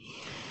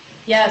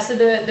 Yeah, so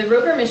the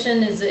rover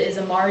mission is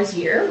a Mars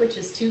year, which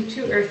is two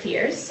Earth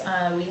years.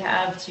 We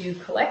have to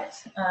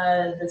collect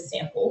the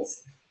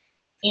samples,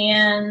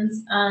 and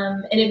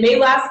it may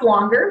last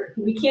longer.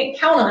 We can't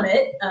count on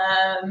it,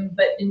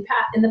 but in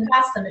the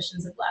past the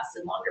missions have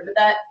lasted longer.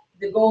 But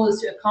the goal is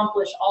to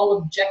accomplish all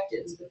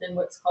objectives within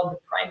what's called the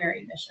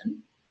primary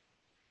mission.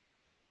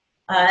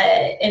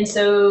 And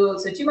so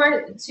two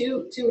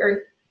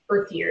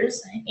Earth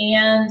years,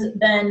 and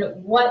then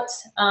what?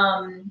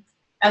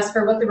 As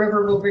for what the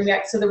rover will bring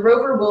back, so the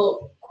rover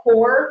will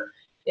core,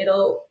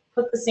 it'll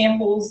put the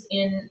samples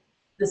in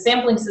The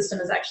sampling system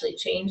has actually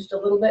changed a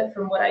little bit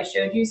from what I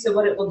showed you. So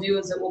what it will do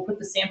is it will put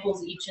the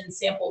samples each in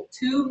sample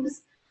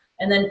tubes,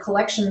 and then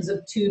collections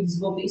of tubes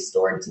will be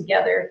stored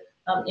together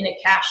in a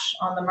cache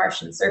on the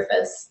Martian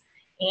surface.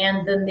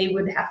 And then they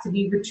would have to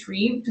be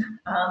retrieved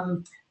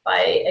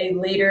by a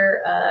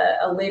later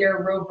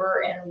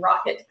rover and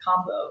rocket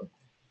combo.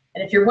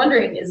 And if you're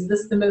wondering, is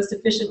this the most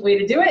efficient way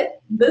to do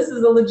it? This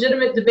is a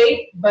legitimate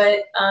debate, but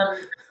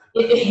part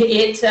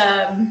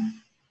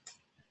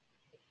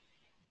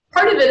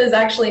of it is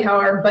actually how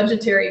our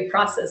budgetary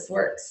process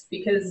works,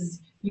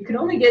 because you can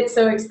only get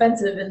so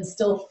expensive and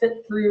still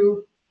fit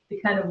through the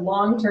kind of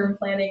long-term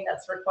planning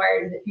that's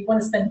required. If you want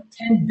to spend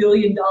 $10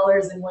 billion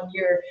in 1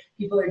 year,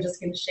 people are just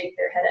going to shake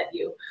their head at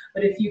you.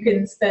 But if you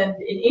can spend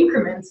in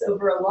increments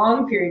over a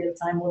long period of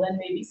time, well, then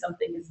maybe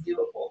something is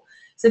doable.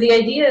 So the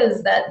idea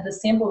is that the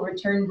sample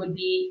return would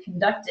be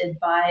conducted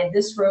by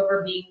this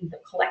rover being the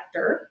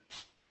collector,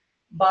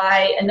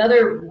 by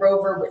another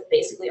rover with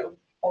basically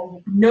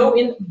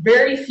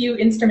very few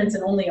instruments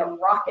and only a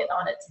rocket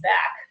on its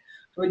back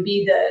would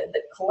be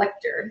the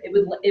collector. It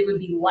would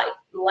be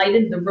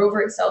lighted. The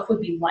rover itself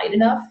would be light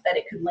enough that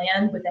it could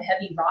land with a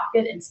heavy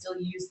rocket and still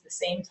use the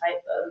same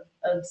type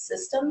of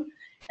system.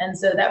 And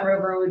so that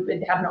rover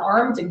would have an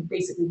arm to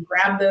basically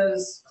grab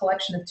those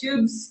collection of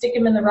tubes, stick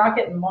them in the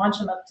rocket, and launch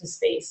them up to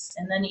space.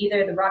 And then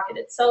either the rocket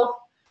itself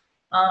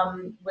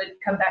would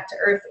come back to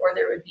Earth, or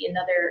there would be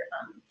another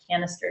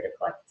canister to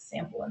collect the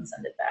sample and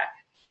send it back.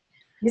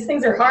 These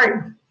things are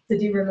hard to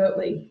do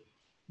remotely.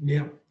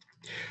 Yeah.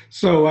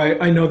 So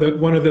I know that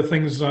one of the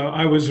things,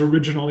 I was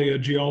originally a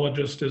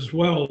geologist as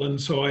well, and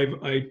so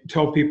I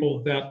tell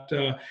people that,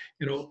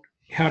 you know,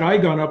 had I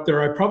gone up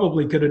there, I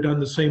probably could have done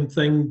the same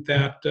thing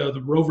that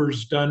the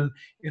rover's done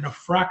in a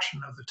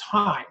fraction of the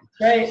time.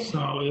 Right.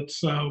 So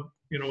it's,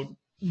 you know,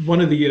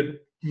 one of the,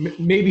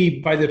 maybe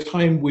by the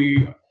time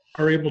we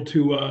are able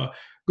to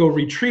go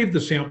retrieve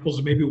the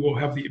samples, maybe we'll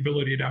have the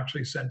ability to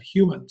actually send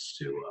humans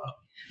to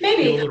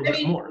maybe a little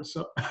bit more.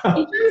 So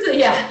in terms of,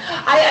 yeah,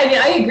 I mean,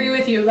 I agree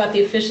with you about the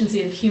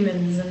efficiency of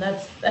humans, and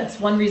that's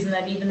one reason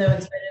that even though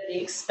in spite of the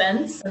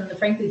expense and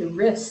frankly the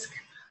risk,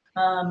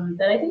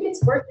 that I think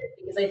it's worth it,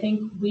 because I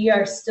think we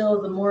are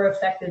still the more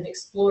effective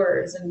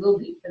explorers and will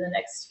be for the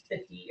next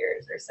 50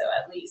 years or so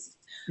at least.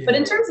 Yeah. But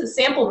in terms of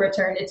sample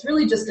return, it's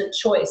really just a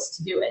choice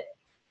to do it.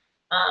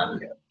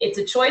 It's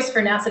a choice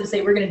for NASA to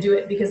say we're going to do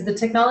it because the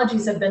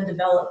technologies have been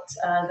developed.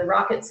 The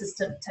rocket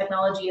system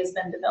technology has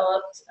been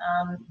developed.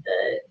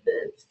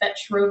 The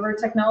Fetch rover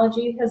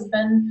technology has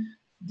been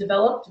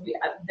developed.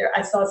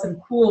 I saw some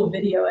cool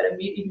video at a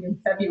meeting in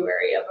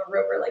February of a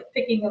rover like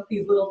picking up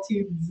these little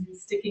tubes and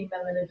sticking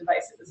them in a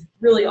device. It was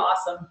really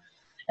awesome.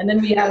 And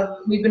then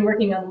we've been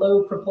working on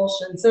low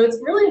propulsion. So it's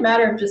really a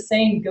matter of just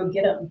saying, go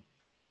get them.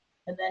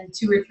 And then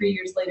 2 or 3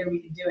 years later, we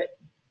could do it.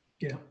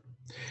 Yeah.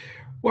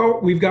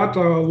 Well, we've got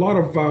a lot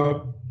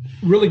of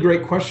really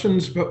great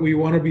questions, but we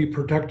want to be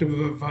protective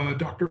of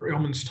Dr.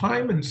 Ehlmann's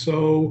time. And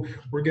so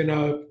we're going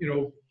to, you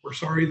know, we're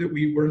sorry that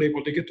we weren't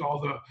able to get to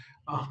all the,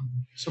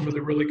 some of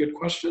the really good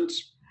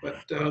questions, but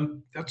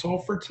that's all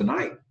for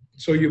tonight.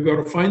 So you'll be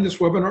able to find this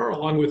webinar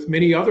along with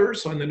many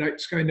others on the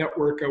Night Sky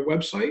Network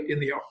website in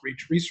the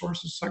Outreach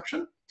Resources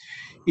section.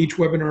 Each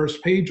webinar's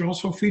page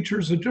also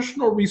features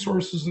additional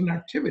resources and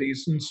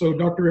activities. And so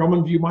Dr.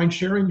 Ehlmann, do you mind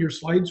sharing your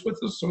slides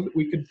with us so that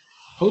we could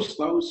post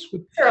those?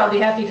 Sure, I'll be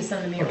happy to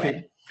send them your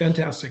way.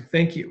 Fantastic,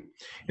 thank you.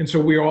 And so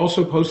we'll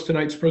also post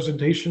tonight's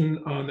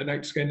presentation on the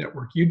Night Sky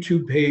Network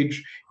YouTube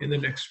page in the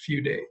next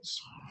few days.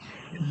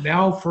 And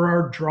now for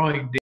our drawing day.